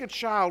take a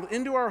child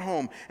into our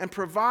home and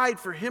provide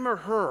for him or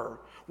her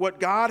what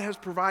God has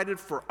provided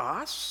for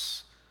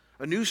us,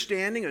 a new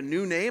standing, a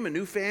new name, a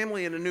new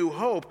family, and a new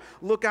hope,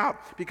 look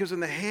out, because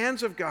in the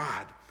hands of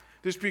God,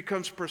 this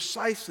becomes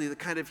precisely the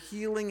kind of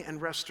healing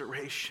and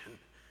restoration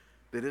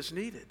that is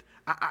needed.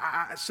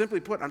 Simply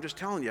put, I'm just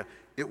telling you,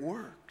 it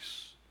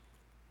works.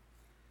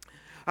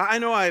 I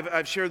know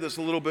I've shared this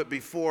a little bit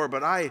before,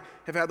 but I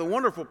have had the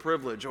wonderful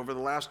privilege over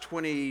the last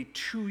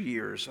 22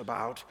 years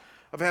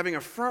of having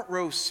a front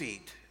row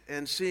seat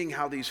and seeing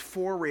how these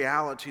four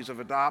realities of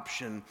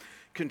adoption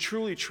can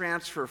truly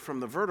transfer from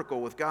the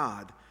vertical with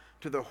God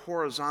to the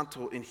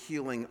horizontal in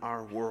healing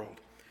our world.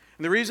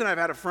 And the reason I've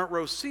had a front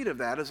row seat of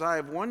that is I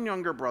have one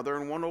younger brother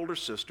and one older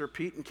sister,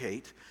 Pete and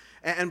Kate,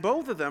 and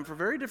both of them, for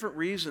very different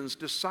reasons,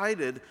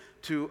 decided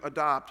to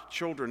adopt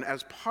children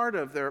as part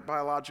of their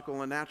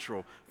biological and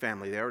natural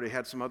family. They already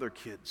had some other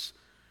kids.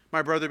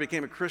 My brother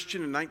became a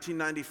Christian in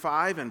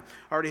 1995 and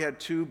already had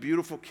two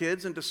beautiful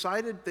kids and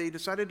they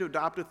decided to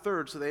adopt a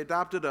third. So they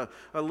adopted a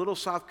little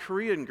South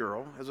Korean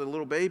girl as a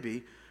little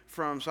baby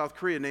from South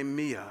Korea named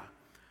Mia.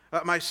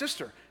 My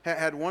sister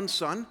had one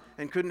son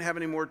and couldn't have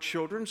any more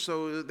children,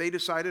 so they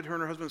decided, her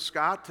and her husband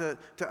Scott, to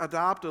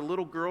adopt a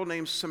little girl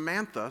named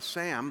Samantha,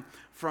 Sam,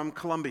 from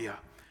Colombia.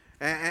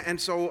 And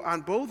so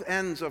on both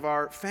ends of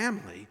our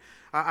family,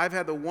 I've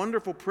had the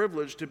wonderful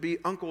privilege to be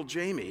Uncle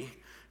Jamie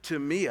to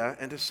Mia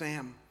and to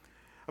Sam.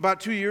 About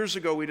 2 years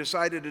ago, we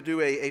decided to do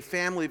a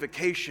family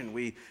vacation.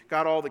 We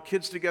got all the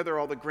kids together,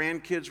 all the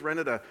grandkids,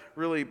 rented a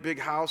really big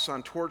house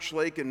on Torch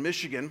Lake in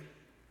Michigan.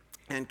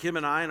 And Kim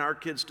and I and our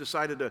kids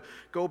decided to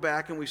go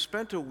back, and we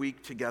spent a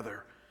week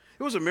together.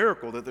 It was a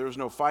miracle that there was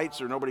no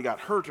fights or nobody got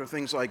hurt or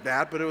things like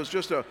that, but it was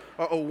just a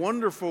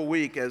wonderful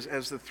week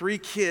as the three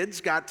kids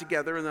got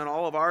together and then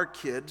all of our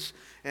kids,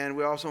 and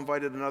we also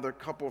invited another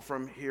couple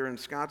from here in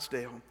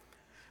Scottsdale.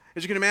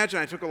 As you can imagine,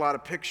 I took a lot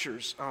of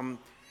pictures.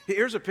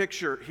 Here's a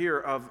picture here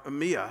of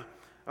Mia,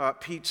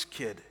 Pete's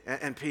kid,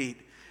 and Pete.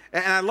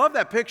 And I love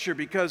that picture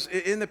because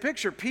in the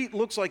picture, Pete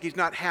looks like he's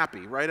not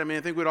happy, right? I mean,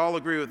 I think we'd all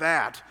agree with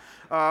that.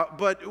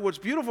 But what's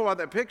beautiful about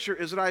that picture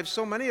is that I have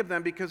so many of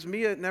them because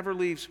Mia never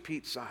leaves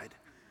Pete's side.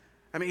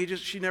 I mean,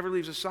 she never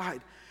leaves his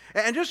side.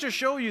 And just to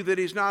show you that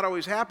he's not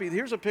always happy,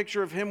 here's a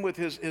picture of him with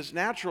his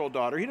natural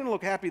daughter. He didn't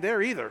look happy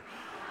there either.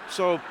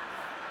 So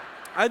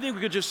I think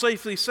we could just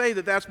safely say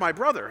that that's my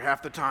brother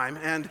half the time.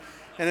 And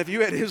if you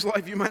had his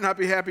life, you might not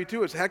be happy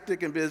too. It's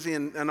hectic and busy,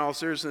 and in all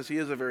seriousness, he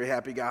is a very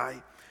happy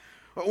guy.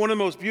 But one of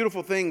the most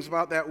beautiful things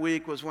about that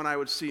week was when I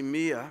would see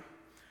Mia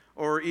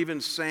or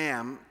even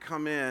Sam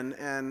come in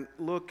and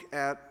look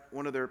at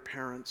one of their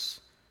parents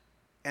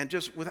and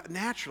just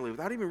naturally,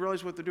 without even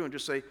realizing what they're doing,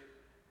 just say,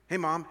 "Hey,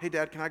 Mom, hey,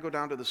 Dad, can I go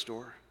down to the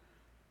store?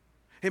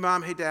 Hey,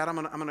 Mom, hey, Dad, I'm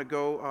gonna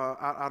go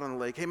out on the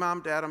lake. Hey,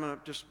 Mom, Dad, I'm gonna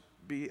just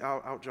be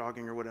out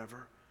jogging or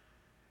whatever."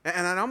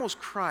 And I almost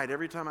cried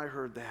every time I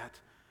heard that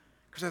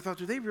because I thought,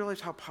 do they realize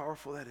how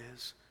powerful that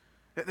is?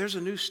 There's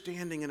a new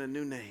standing and a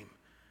new name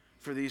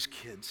for these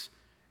kids.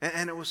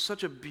 And it's been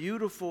such a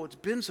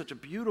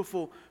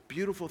beautiful,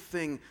 beautiful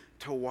thing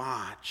to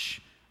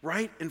watch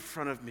right in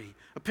front of me.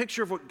 A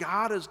picture of what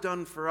God has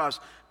done for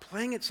us,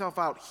 playing itself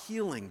out,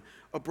 healing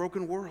a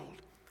broken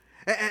world.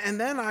 And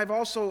then I've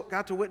also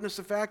got to witness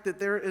the fact that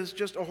there is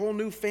just a whole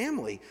new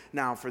family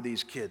now for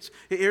these kids.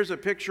 Here's a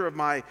picture of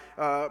my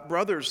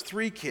brother's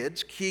three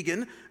kids.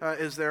 Keegan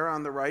is there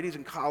on the right. He's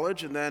in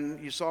college. And then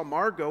you saw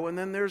Margot, and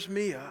then there's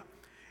Mia.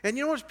 And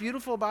you know what's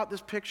beautiful about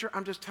this picture?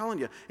 I'm just telling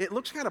you, it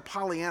looks kind of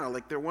Pollyanna,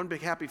 like they're one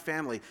big happy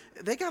family.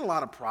 They got a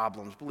lot of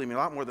problems, believe me, a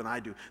lot more than I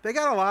do. They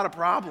got a lot of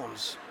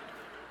problems.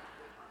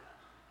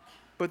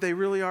 But they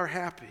really are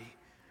happy.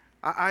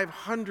 I have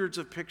hundreds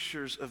of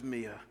pictures of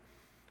Mia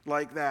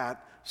like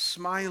that,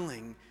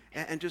 smiling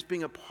and just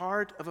being a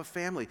part of a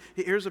family.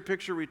 Here's a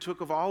picture we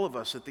took of all of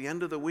us at the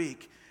end of the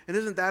week. And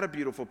isn't that a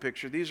beautiful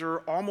picture? These are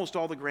almost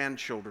all the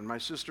grandchildren. My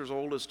sister's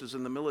oldest is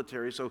in the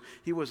military, so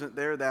he wasn't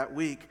there that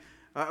week.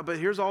 But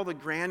here's all the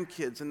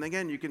grandkids. And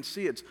again, you can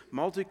see it's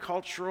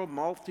multicultural,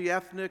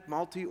 multi-ethnic,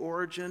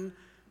 multi-origin,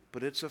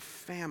 but it's a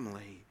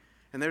family.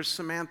 And there's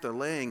Samantha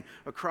laying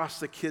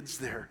across the kids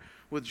there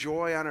with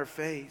joy on her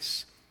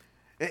face.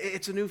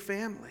 It's a new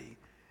family.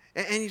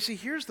 And you see,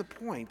 here's the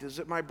point, is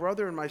that my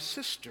brother and my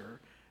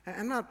sister, and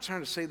I'm not trying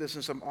to say this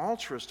in some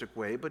altruistic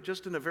way, but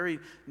just in a very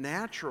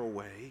natural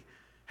way,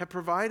 have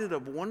provided a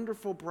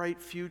wonderful,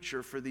 bright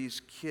future for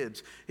these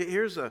kids.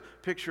 Here's a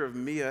picture of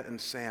Mia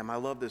and Sam. I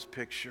love this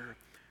picture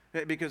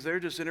because they're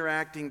just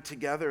interacting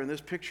together, and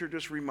this picture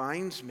just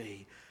reminds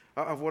me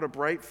of what a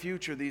bright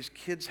future these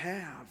kids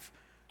have.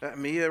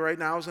 Mia right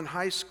now is in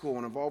high school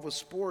and involved with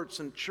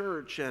sports and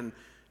church and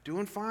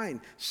doing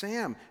fine.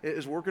 Sam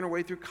is working her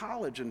way through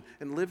college and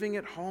living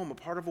at home, a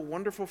part of a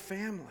wonderful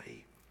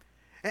family.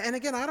 And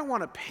again, I don't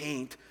want to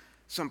paint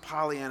some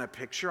Pollyanna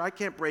picture. I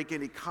can't break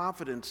any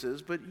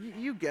confidences, but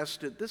you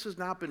guessed it. This has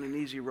not been an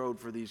easy road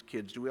for these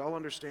kids. Do we all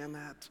understand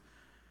that?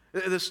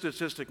 This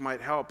statistic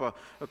might help.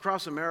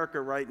 Across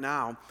America right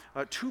now,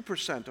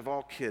 2% of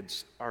all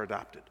kids are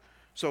adopted.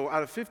 So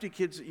out of 50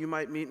 kids that you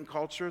might meet in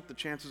culture, the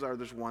chances are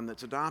there's one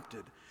that's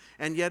adopted.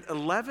 And yet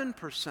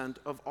 11%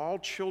 of all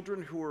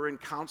children who are in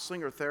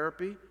counseling or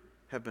therapy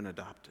have been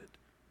adopted.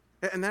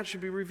 And that should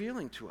be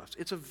revealing to us.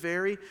 It's a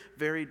very,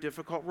 very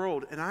difficult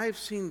road. And I've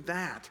seen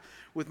that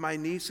with my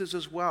nieces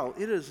as well.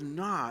 It is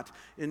not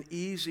an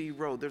easy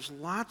road. There's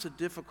lots of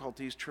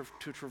difficulties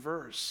to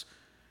traverse.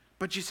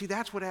 But you see,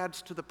 that's what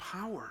adds to the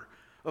power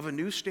of a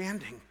new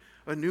standing,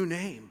 a new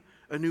name,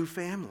 a new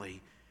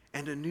family,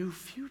 and a new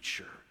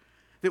future.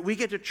 That we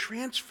get to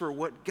transfer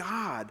what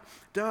God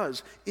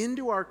does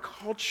into our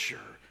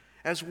culture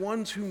as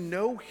ones who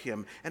know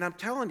him. And I'm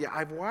telling you,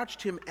 I've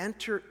watched him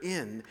enter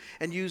in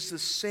and use the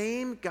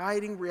same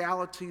guiding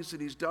realities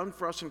that he's done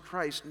for us in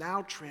Christ,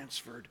 now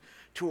transferred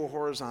to a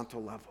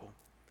horizontal level.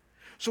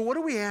 So what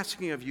are we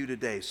asking of you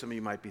today? Some of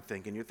you might be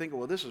thinking. You're thinking,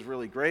 well, this is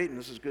really great, and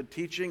this is good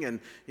teaching, and,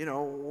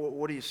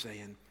 what are you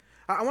saying?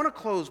 I want to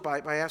close by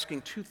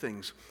asking two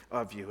things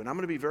of you, and I'm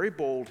going to be very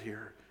bold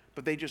here,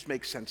 but they just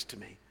make sense to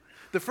me.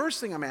 The first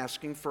thing I'm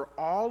asking for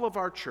all of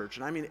our church,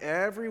 and I mean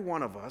every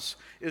one of us,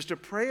 is to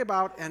pray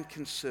about and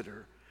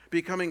consider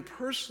becoming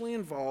personally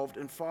involved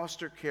in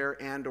foster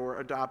care and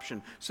or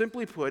adoption.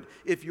 Simply put,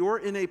 if you're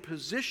in a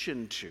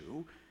position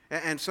to,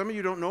 and some of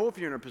you don't know if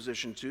you're in a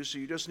position to, so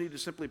you just need to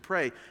simply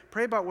pray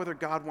about whether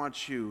God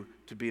wants you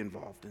to be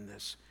involved in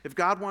this. If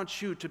God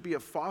wants you to be a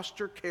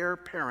foster care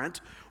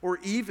parent or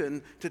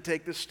even to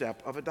take the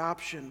step of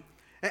adoption.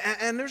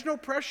 And there's no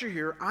pressure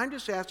here. I'm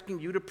just asking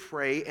you to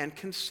pray and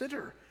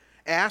consider.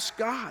 Ask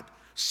God.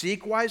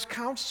 Seek wise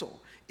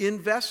counsel.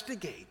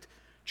 Investigate.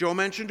 Joe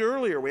mentioned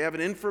earlier, we have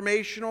an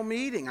informational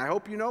meeting. I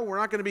hope you know we're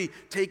not going to be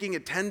taking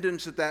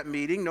attendance at that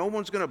meeting. No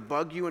one's going to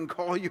bug you and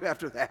call you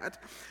after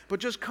that.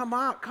 But just come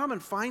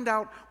and find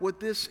out what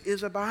this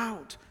is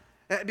about.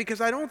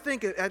 Because I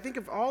think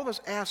if all of us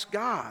ask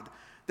God,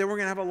 then we're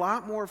going to have a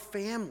lot more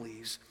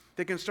families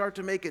that can start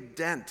to make a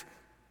dent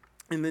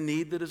in the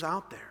need that is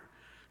out there.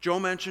 Joe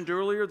mentioned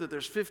earlier that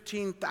there's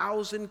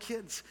 15,000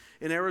 kids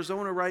in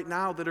Arizona right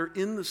now that are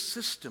in the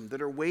system,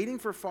 that are waiting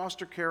for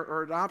foster care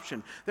or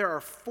adoption. There are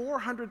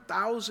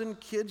 400,000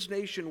 kids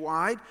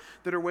nationwide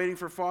that are waiting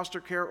for foster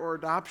care or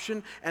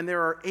adoption, and there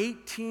are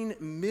 18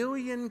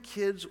 million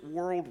kids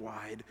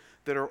worldwide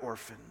that are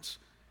orphans.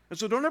 And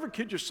so don't ever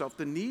kid yourself.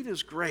 The need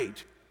is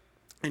great,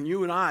 and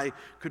you and I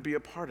could be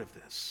a part of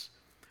this.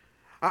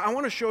 I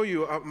want to show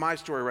you my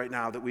story right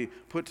now that we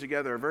put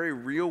together, a very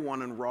real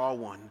one and raw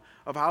one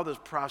of how this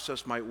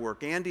process might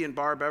work. Andy and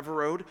Barb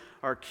Everode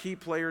are key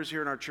players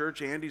here in our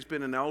church. Andy's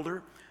been an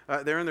elder.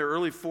 They're in their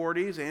early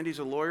 40s. Andy's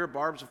a lawyer.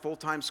 Barb's a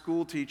full-time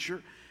school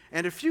teacher.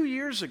 And a few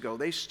years ago,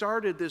 they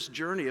started this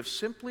journey of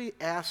simply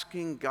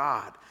asking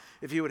God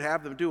if he would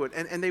have them do it.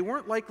 And they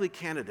weren't likely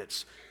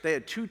candidates. They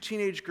had 2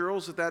 teenage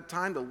girls at that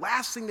time. The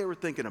last thing they were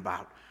thinking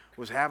about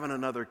was having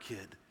another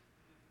kid.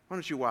 Why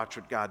don't you watch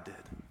what God did?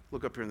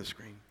 Look up here on the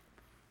screen.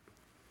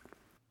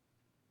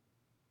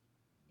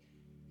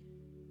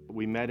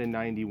 We met in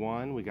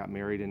 91, we got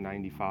married in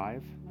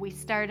 95. We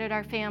started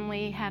our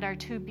family, had our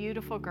 2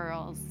 beautiful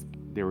girls.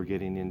 They were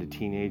getting into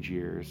teenage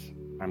years.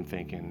 I'm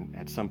thinking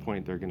at some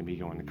point they're gonna be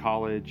going to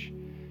college,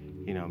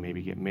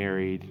 maybe get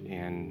married,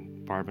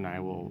 and Barb and I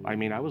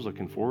was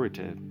looking forward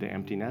to the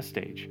empty nest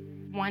stage.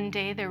 One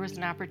day there was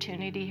an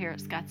opportunity here at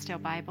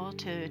Scottsdale Bible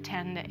to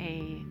attend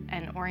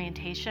an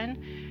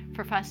orientation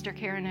for foster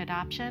care and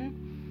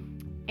adoption.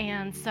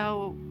 And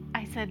so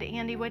I said,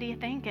 Andy, what do you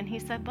think? And he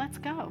said, let's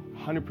go.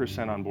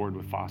 100% on board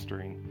with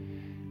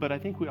fostering. But I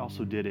think we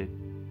also did it,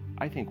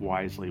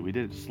 wisely. We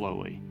did it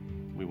slowly.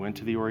 We went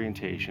to the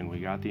orientation, we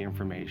got the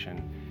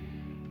information.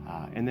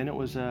 And then it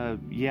was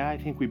I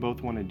think we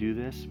both want to do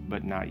this,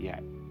 but not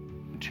yet.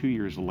 2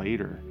 years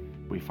later,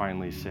 we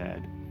finally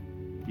said,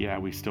 yeah,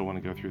 we still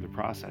want to go through the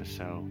process,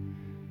 so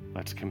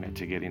let's commit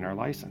to getting our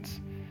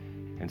license.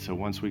 And so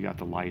once we got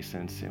the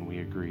license and we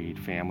agreed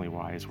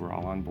family-wise, we're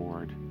all on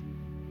board,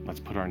 let's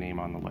put our name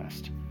on the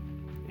list.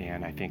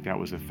 And I think that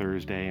was a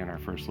Thursday, and our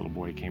first little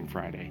boy came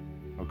Friday.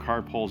 A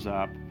car pulls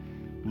up,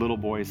 little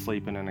boy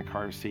sleeping in a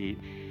car seat.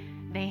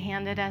 They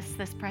handed us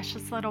this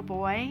precious little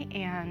boy,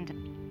 and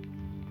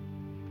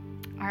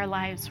our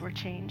lives were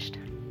changed.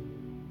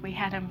 We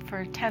had him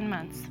for 10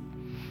 months.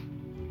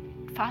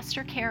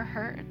 Foster care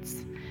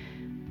hurts,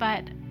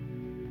 but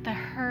the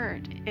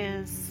hurt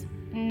is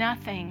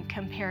nothing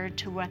compared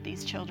to what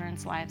these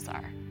children's lives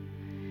are.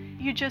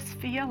 You just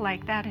feel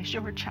like that is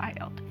your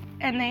child,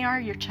 and they are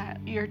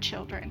your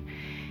children,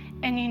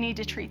 and you need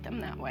to treat them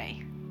that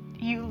way.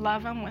 You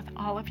love them with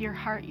all of your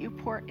heart. You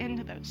pour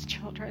into those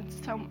children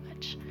so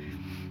much.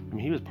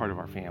 He was part of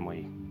our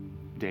family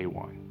day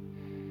one.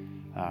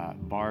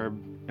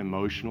 Barb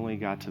emotionally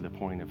got to the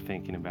point of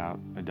thinking about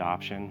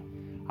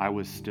adoption. I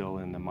was still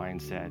in the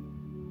mindset,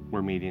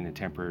 we're meeting a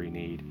temporary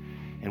need,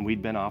 and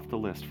we'd been off the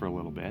list for a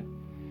little bit.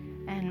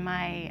 And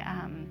my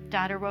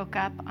daughter woke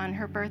up on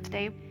her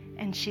birthday,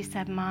 and she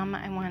said, Mom,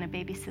 I want a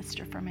baby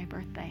sister for my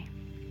birthday.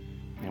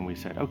 And we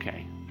said,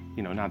 okay,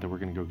 not that we're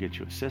gonna go get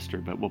you a sister,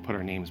 but we'll put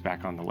our names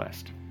back on the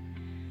list.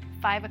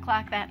 5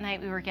 o'clock that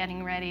night, we were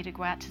getting ready to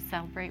go out to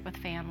celebrate with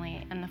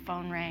family, and the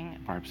phone rang.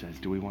 Barb says,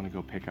 do we want to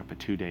go pick up a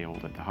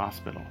 2-day-old at the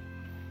hospital?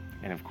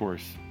 And of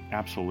course,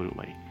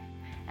 absolutely.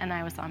 And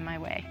I was on my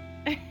way.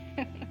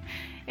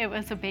 It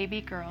was a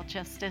baby girl,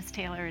 just as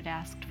Taylor had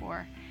asked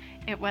for.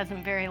 It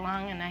wasn't very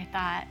long, and I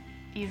thought,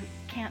 you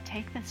can't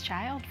take this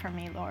child from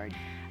me, Lord.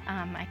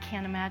 I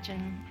can't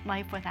imagine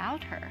life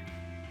without her.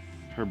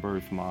 Her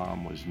birth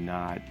mom was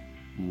not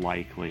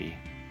likely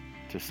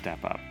to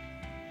step up.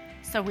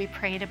 So we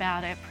prayed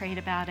about it.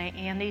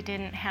 Andy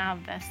didn't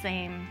have the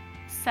same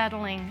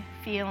settling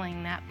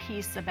feeling, that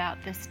peace about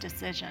this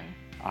decision.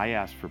 I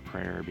asked for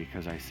prayer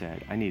because I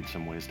said, I need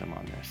some wisdom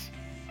on this.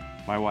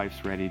 My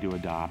wife's ready to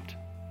adopt.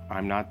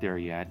 I'm not there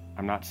yet.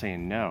 I'm not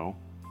saying no.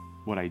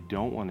 What I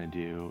don't want to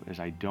do is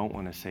I don't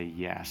want to say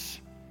yes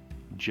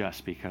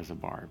just because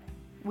of Barb.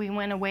 We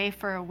went away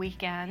for a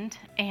weekend,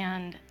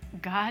 and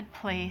God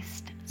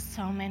placed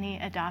so many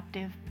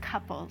adoptive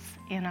couples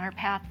in our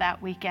path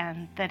that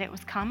weekend that it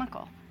was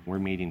comical. We're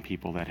meeting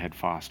people that had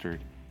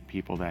fostered,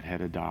 people that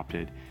had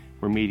adopted.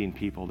 We're meeting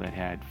people that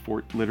had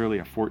literally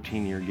a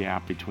 14-year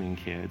gap between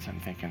kids. I'm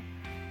thinking,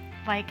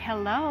 Like,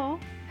 hello,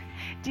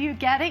 do you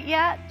get it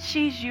yet?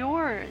 She's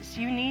yours.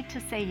 You need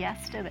to say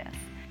yes to this.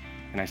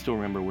 and I still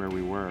remember where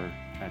we were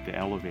at the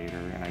elevator,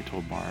 and I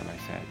told Barb,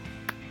 I said,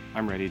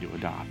 I'm ready to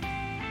adopt.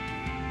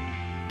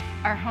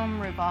 Our home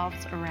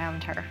revolves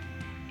around her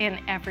in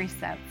every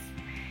sense,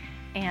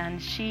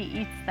 and she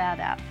eats that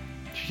up.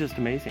 She's just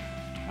amazing.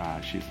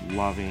 She's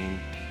loving,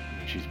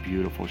 she's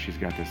beautiful. She's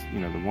got this,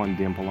 the one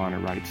dimple on her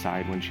right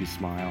side when she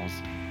smiles.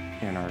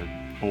 And our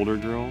older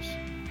girls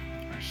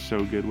are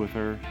so good with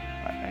her.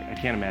 I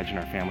can't imagine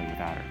our family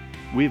without her.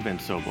 We've been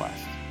so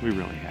blessed. We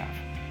really have.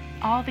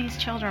 All these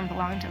children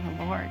belong to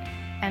the Lord.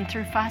 And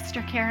through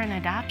foster care and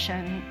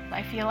adoption,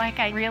 I feel like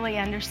I really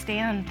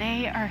understand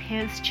they are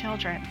His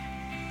children.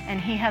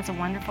 And He has a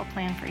wonderful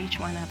plan for each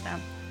one of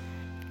them.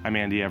 I'm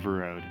Andy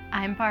Everode.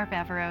 I'm Barb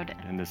Everode.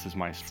 And this is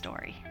my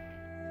Story.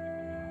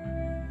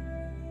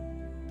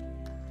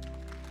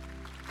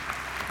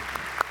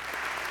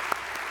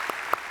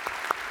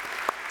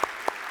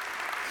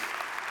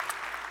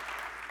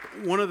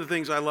 One of the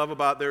things I love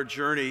about their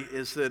journey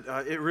is that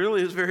it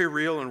really is very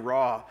real and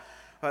raw.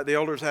 The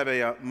elders have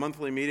a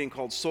monthly meeting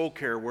called Soul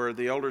Care, where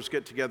the elders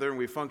get together and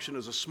we function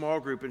as a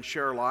small group and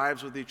share our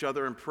lives with each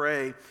other and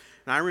pray.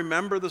 And I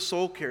remember the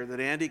Soul Care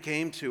that Andy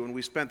came to, and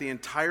we spent the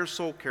entire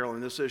Soul Care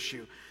on this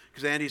issue.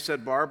 Because Andy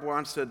said, Barb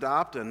wants to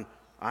adopt, and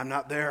I'm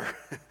not there.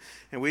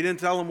 And we didn't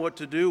tell him what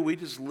to do. We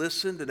just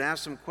listened and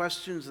asked some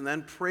questions and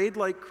then prayed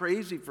like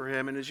crazy for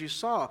him. And as you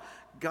saw,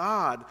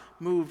 God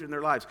moved in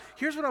their lives.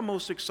 Here's what I'm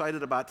most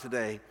excited about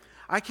today.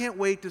 I can't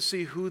wait to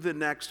see who the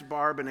next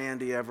Barb and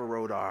Andy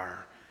Everode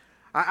are.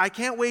 I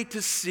can't wait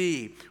to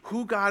see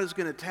who God is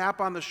going to tap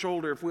on the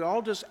shoulder if we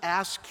all just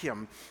ask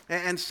Him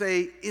and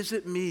say, is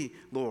it me,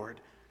 Lord?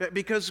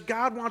 Because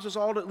God wants us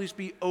all to at least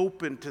be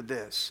open to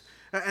this.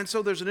 And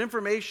so there's an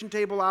information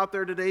table out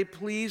there today.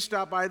 Please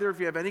stop by there if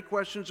you have any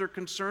questions or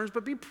concerns,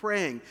 but be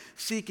praying,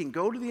 seeking.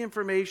 Go to the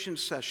information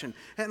session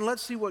and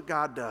let's see what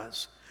God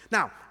does.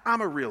 Now,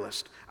 I'm a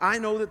realist. I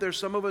know that there's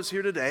some of us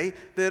here today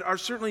that are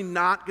certainly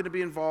not going to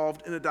be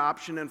involved in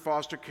adoption and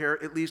foster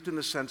care, at least in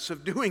the sense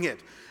of doing it.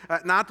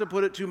 Not to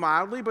put it too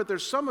mildly, but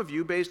there's some of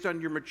you, based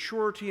on your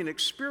maturity and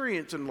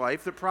experience in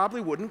life, that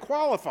probably wouldn't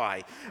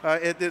qualify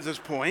at this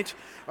point,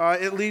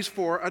 at least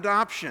for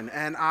adoption.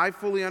 And I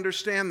fully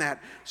understand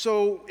that.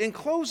 So in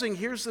closing,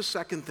 here's the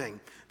second thing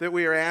that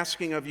we are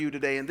asking of you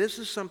today, and this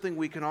is something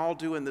we can all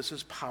do, and this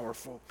is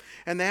powerful,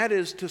 and that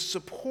is to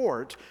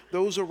support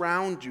those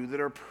around you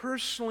that are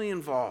personally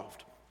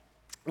involved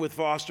with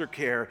foster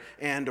care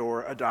and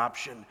or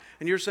adoption.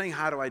 And you're saying,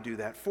 how do I do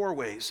that? 4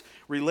 ways: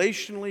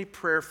 relationally,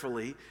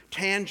 prayerfully,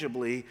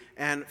 tangibly,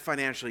 and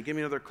financially. Give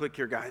me another click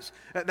here, guys.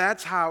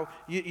 That's how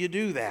you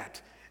do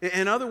that.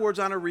 In other words,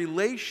 on a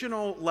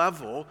relational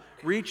level,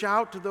 reach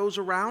out to those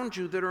around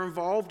you that are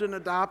involved in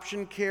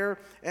adoption care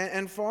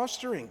and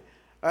fostering.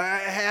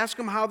 Ask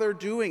them how they're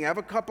doing. Have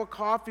a cup of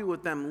coffee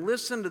with them.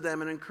 Listen to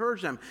them and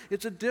encourage them.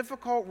 It's a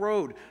difficult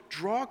road.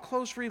 Draw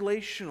close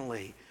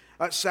relationally.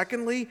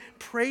 Secondly,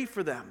 pray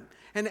for them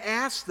and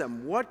ask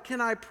them, what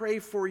can I pray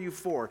for you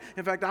for?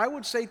 In fact, I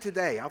would say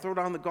today, I'll throw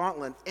down the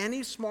gauntlet,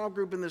 any small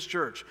group in this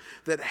church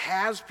that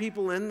has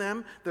people in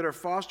them that are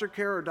foster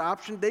care or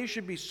adoption, they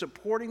should be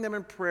supporting them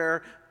in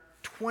prayer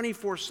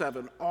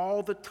 24/7,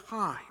 all the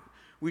time.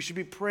 We should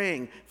be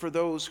praying for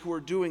those who are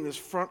doing this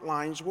front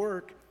lines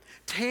work.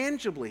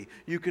 Tangibly,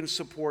 you can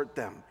support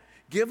them.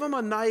 Give them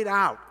a night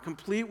out,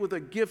 complete with a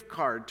gift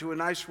card to a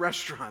nice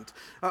restaurant.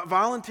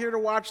 Volunteer to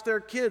watch their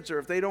kids, or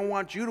if they don't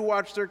want you to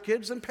watch their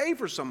kids, then pay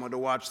for someone to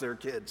watch their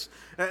kids.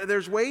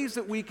 There's ways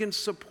that we can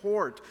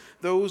support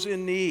those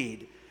in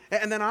need.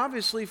 And then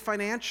obviously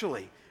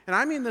financially. And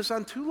I mean this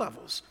on 2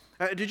 levels.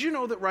 Did you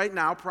know that right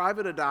now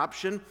private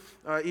adoption,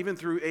 even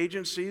through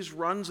agencies,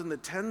 runs in the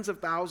tens of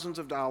thousands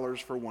of dollars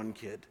for one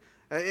kid?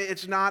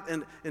 It's not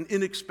an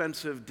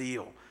inexpensive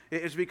deal.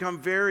 It's become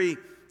very,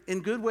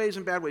 in good ways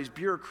and bad ways,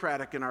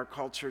 bureaucratic in our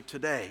culture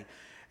today.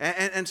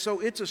 And so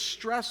it's a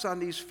stress on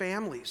these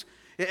families.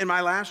 In my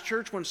last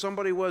church, when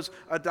somebody was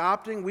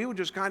adopting, we would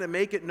just kind of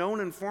make it known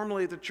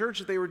informally at the church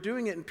that they were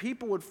doing it, and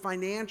people would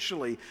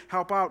financially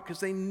help out because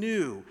they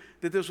knew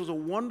that this was a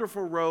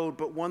wonderful road,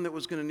 but one that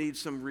was going to need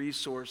some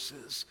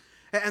resources.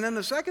 And then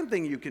the second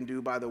thing you can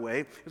do, by the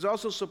way, is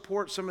also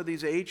support some of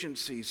these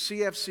agencies.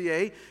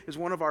 CFCA is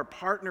one of our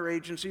partner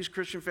agencies,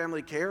 Christian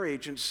Family Care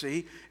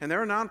Agency, and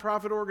they're a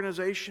nonprofit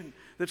organization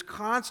that's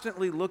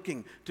constantly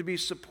looking to be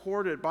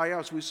supported by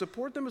us. We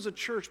support them as a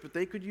church, but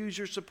they could use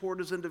your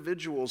support as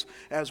individuals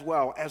as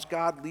well, as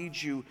God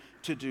leads you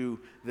to do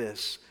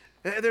this.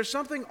 There's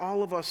something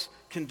all of us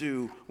can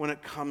do when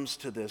it comes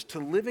to this, to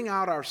living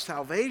out our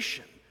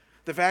salvation,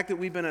 the fact that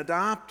we've been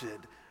adopted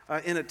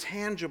in a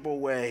tangible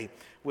way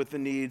with the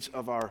needs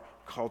of our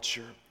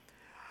culture.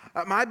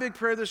 My big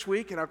prayer this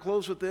week, and I'll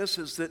close with this,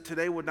 is that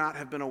today would not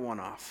have been a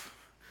one-off.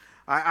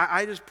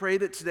 I just pray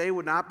that today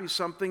would not be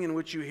something in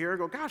which you hear and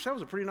go, gosh, that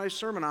was a pretty nice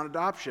sermon on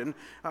adoption.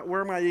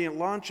 Where am I eating at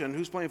lunch and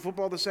who's playing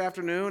football this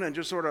afternoon? And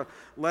just sort of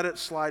let it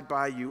slide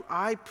by you.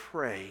 I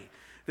pray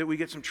that we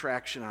get some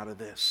traction out of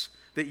this.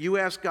 That you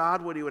ask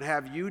God what he would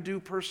have you do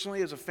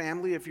personally as a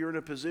family if you're in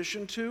a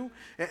position to,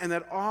 and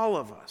that all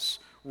of us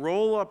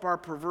roll up our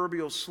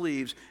proverbial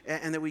sleeves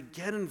and that we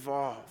get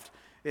involved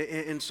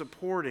in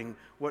supporting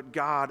what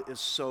God is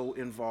so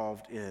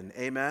involved in.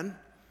 Amen?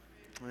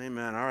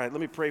 Amen. All right,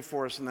 let me pray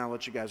for us and then I'll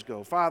let you guys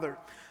go. Father,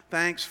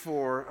 thanks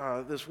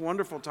for this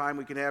wonderful time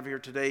we can have here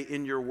today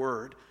in your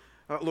word.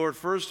 Lord,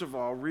 first of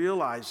all,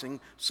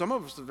 realizing some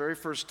of us the very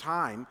first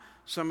time,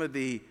 some of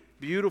the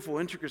beautiful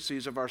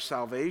intricacies of our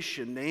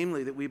salvation,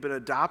 namely that we've been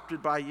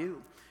adopted by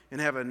you and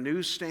have a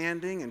new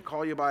standing and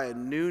call you by a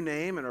new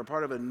name and are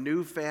part of a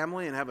new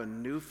family and have a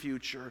new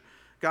future.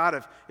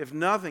 God, if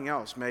nothing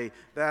else, may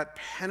that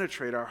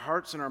penetrate our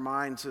hearts and our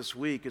minds this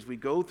week as we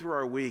go through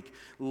our week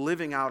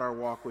living out our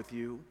walk with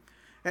you.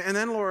 And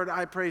then, Lord,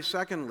 I pray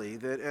secondly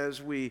that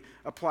as we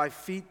apply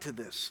feet to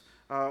this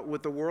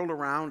with the world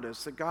around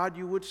us, that God,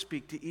 you would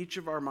speak to each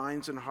of our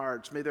minds and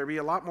hearts. May there be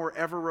a lot more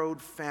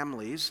Everroad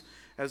families,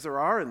 as there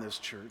are in this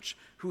church,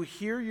 who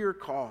hear your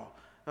call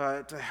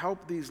to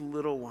help these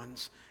little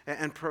ones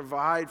and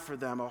provide for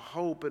them a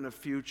hope and a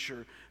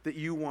future that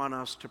you want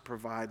us to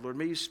provide. Lord,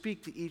 may you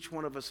speak to each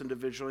one of us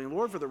individually. And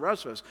Lord, for the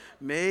rest of us,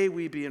 may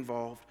we be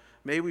involved.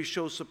 May we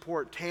show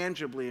support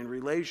tangibly and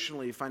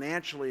relationally,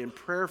 financially and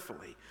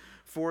prayerfully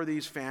for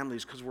these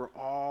families, because we're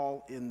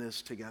all in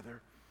this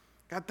together.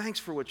 God, thanks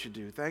for what you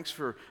do. Thanks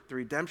for the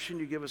redemption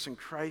you give us in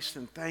Christ.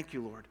 And thank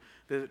you, Lord,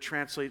 that it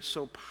translates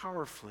so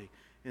powerfully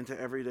into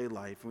everyday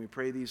life. And we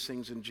pray these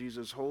things in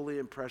Jesus' holy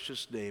and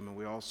precious name. And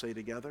we all say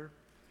together,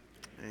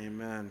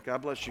 amen.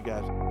 God bless you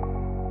guys.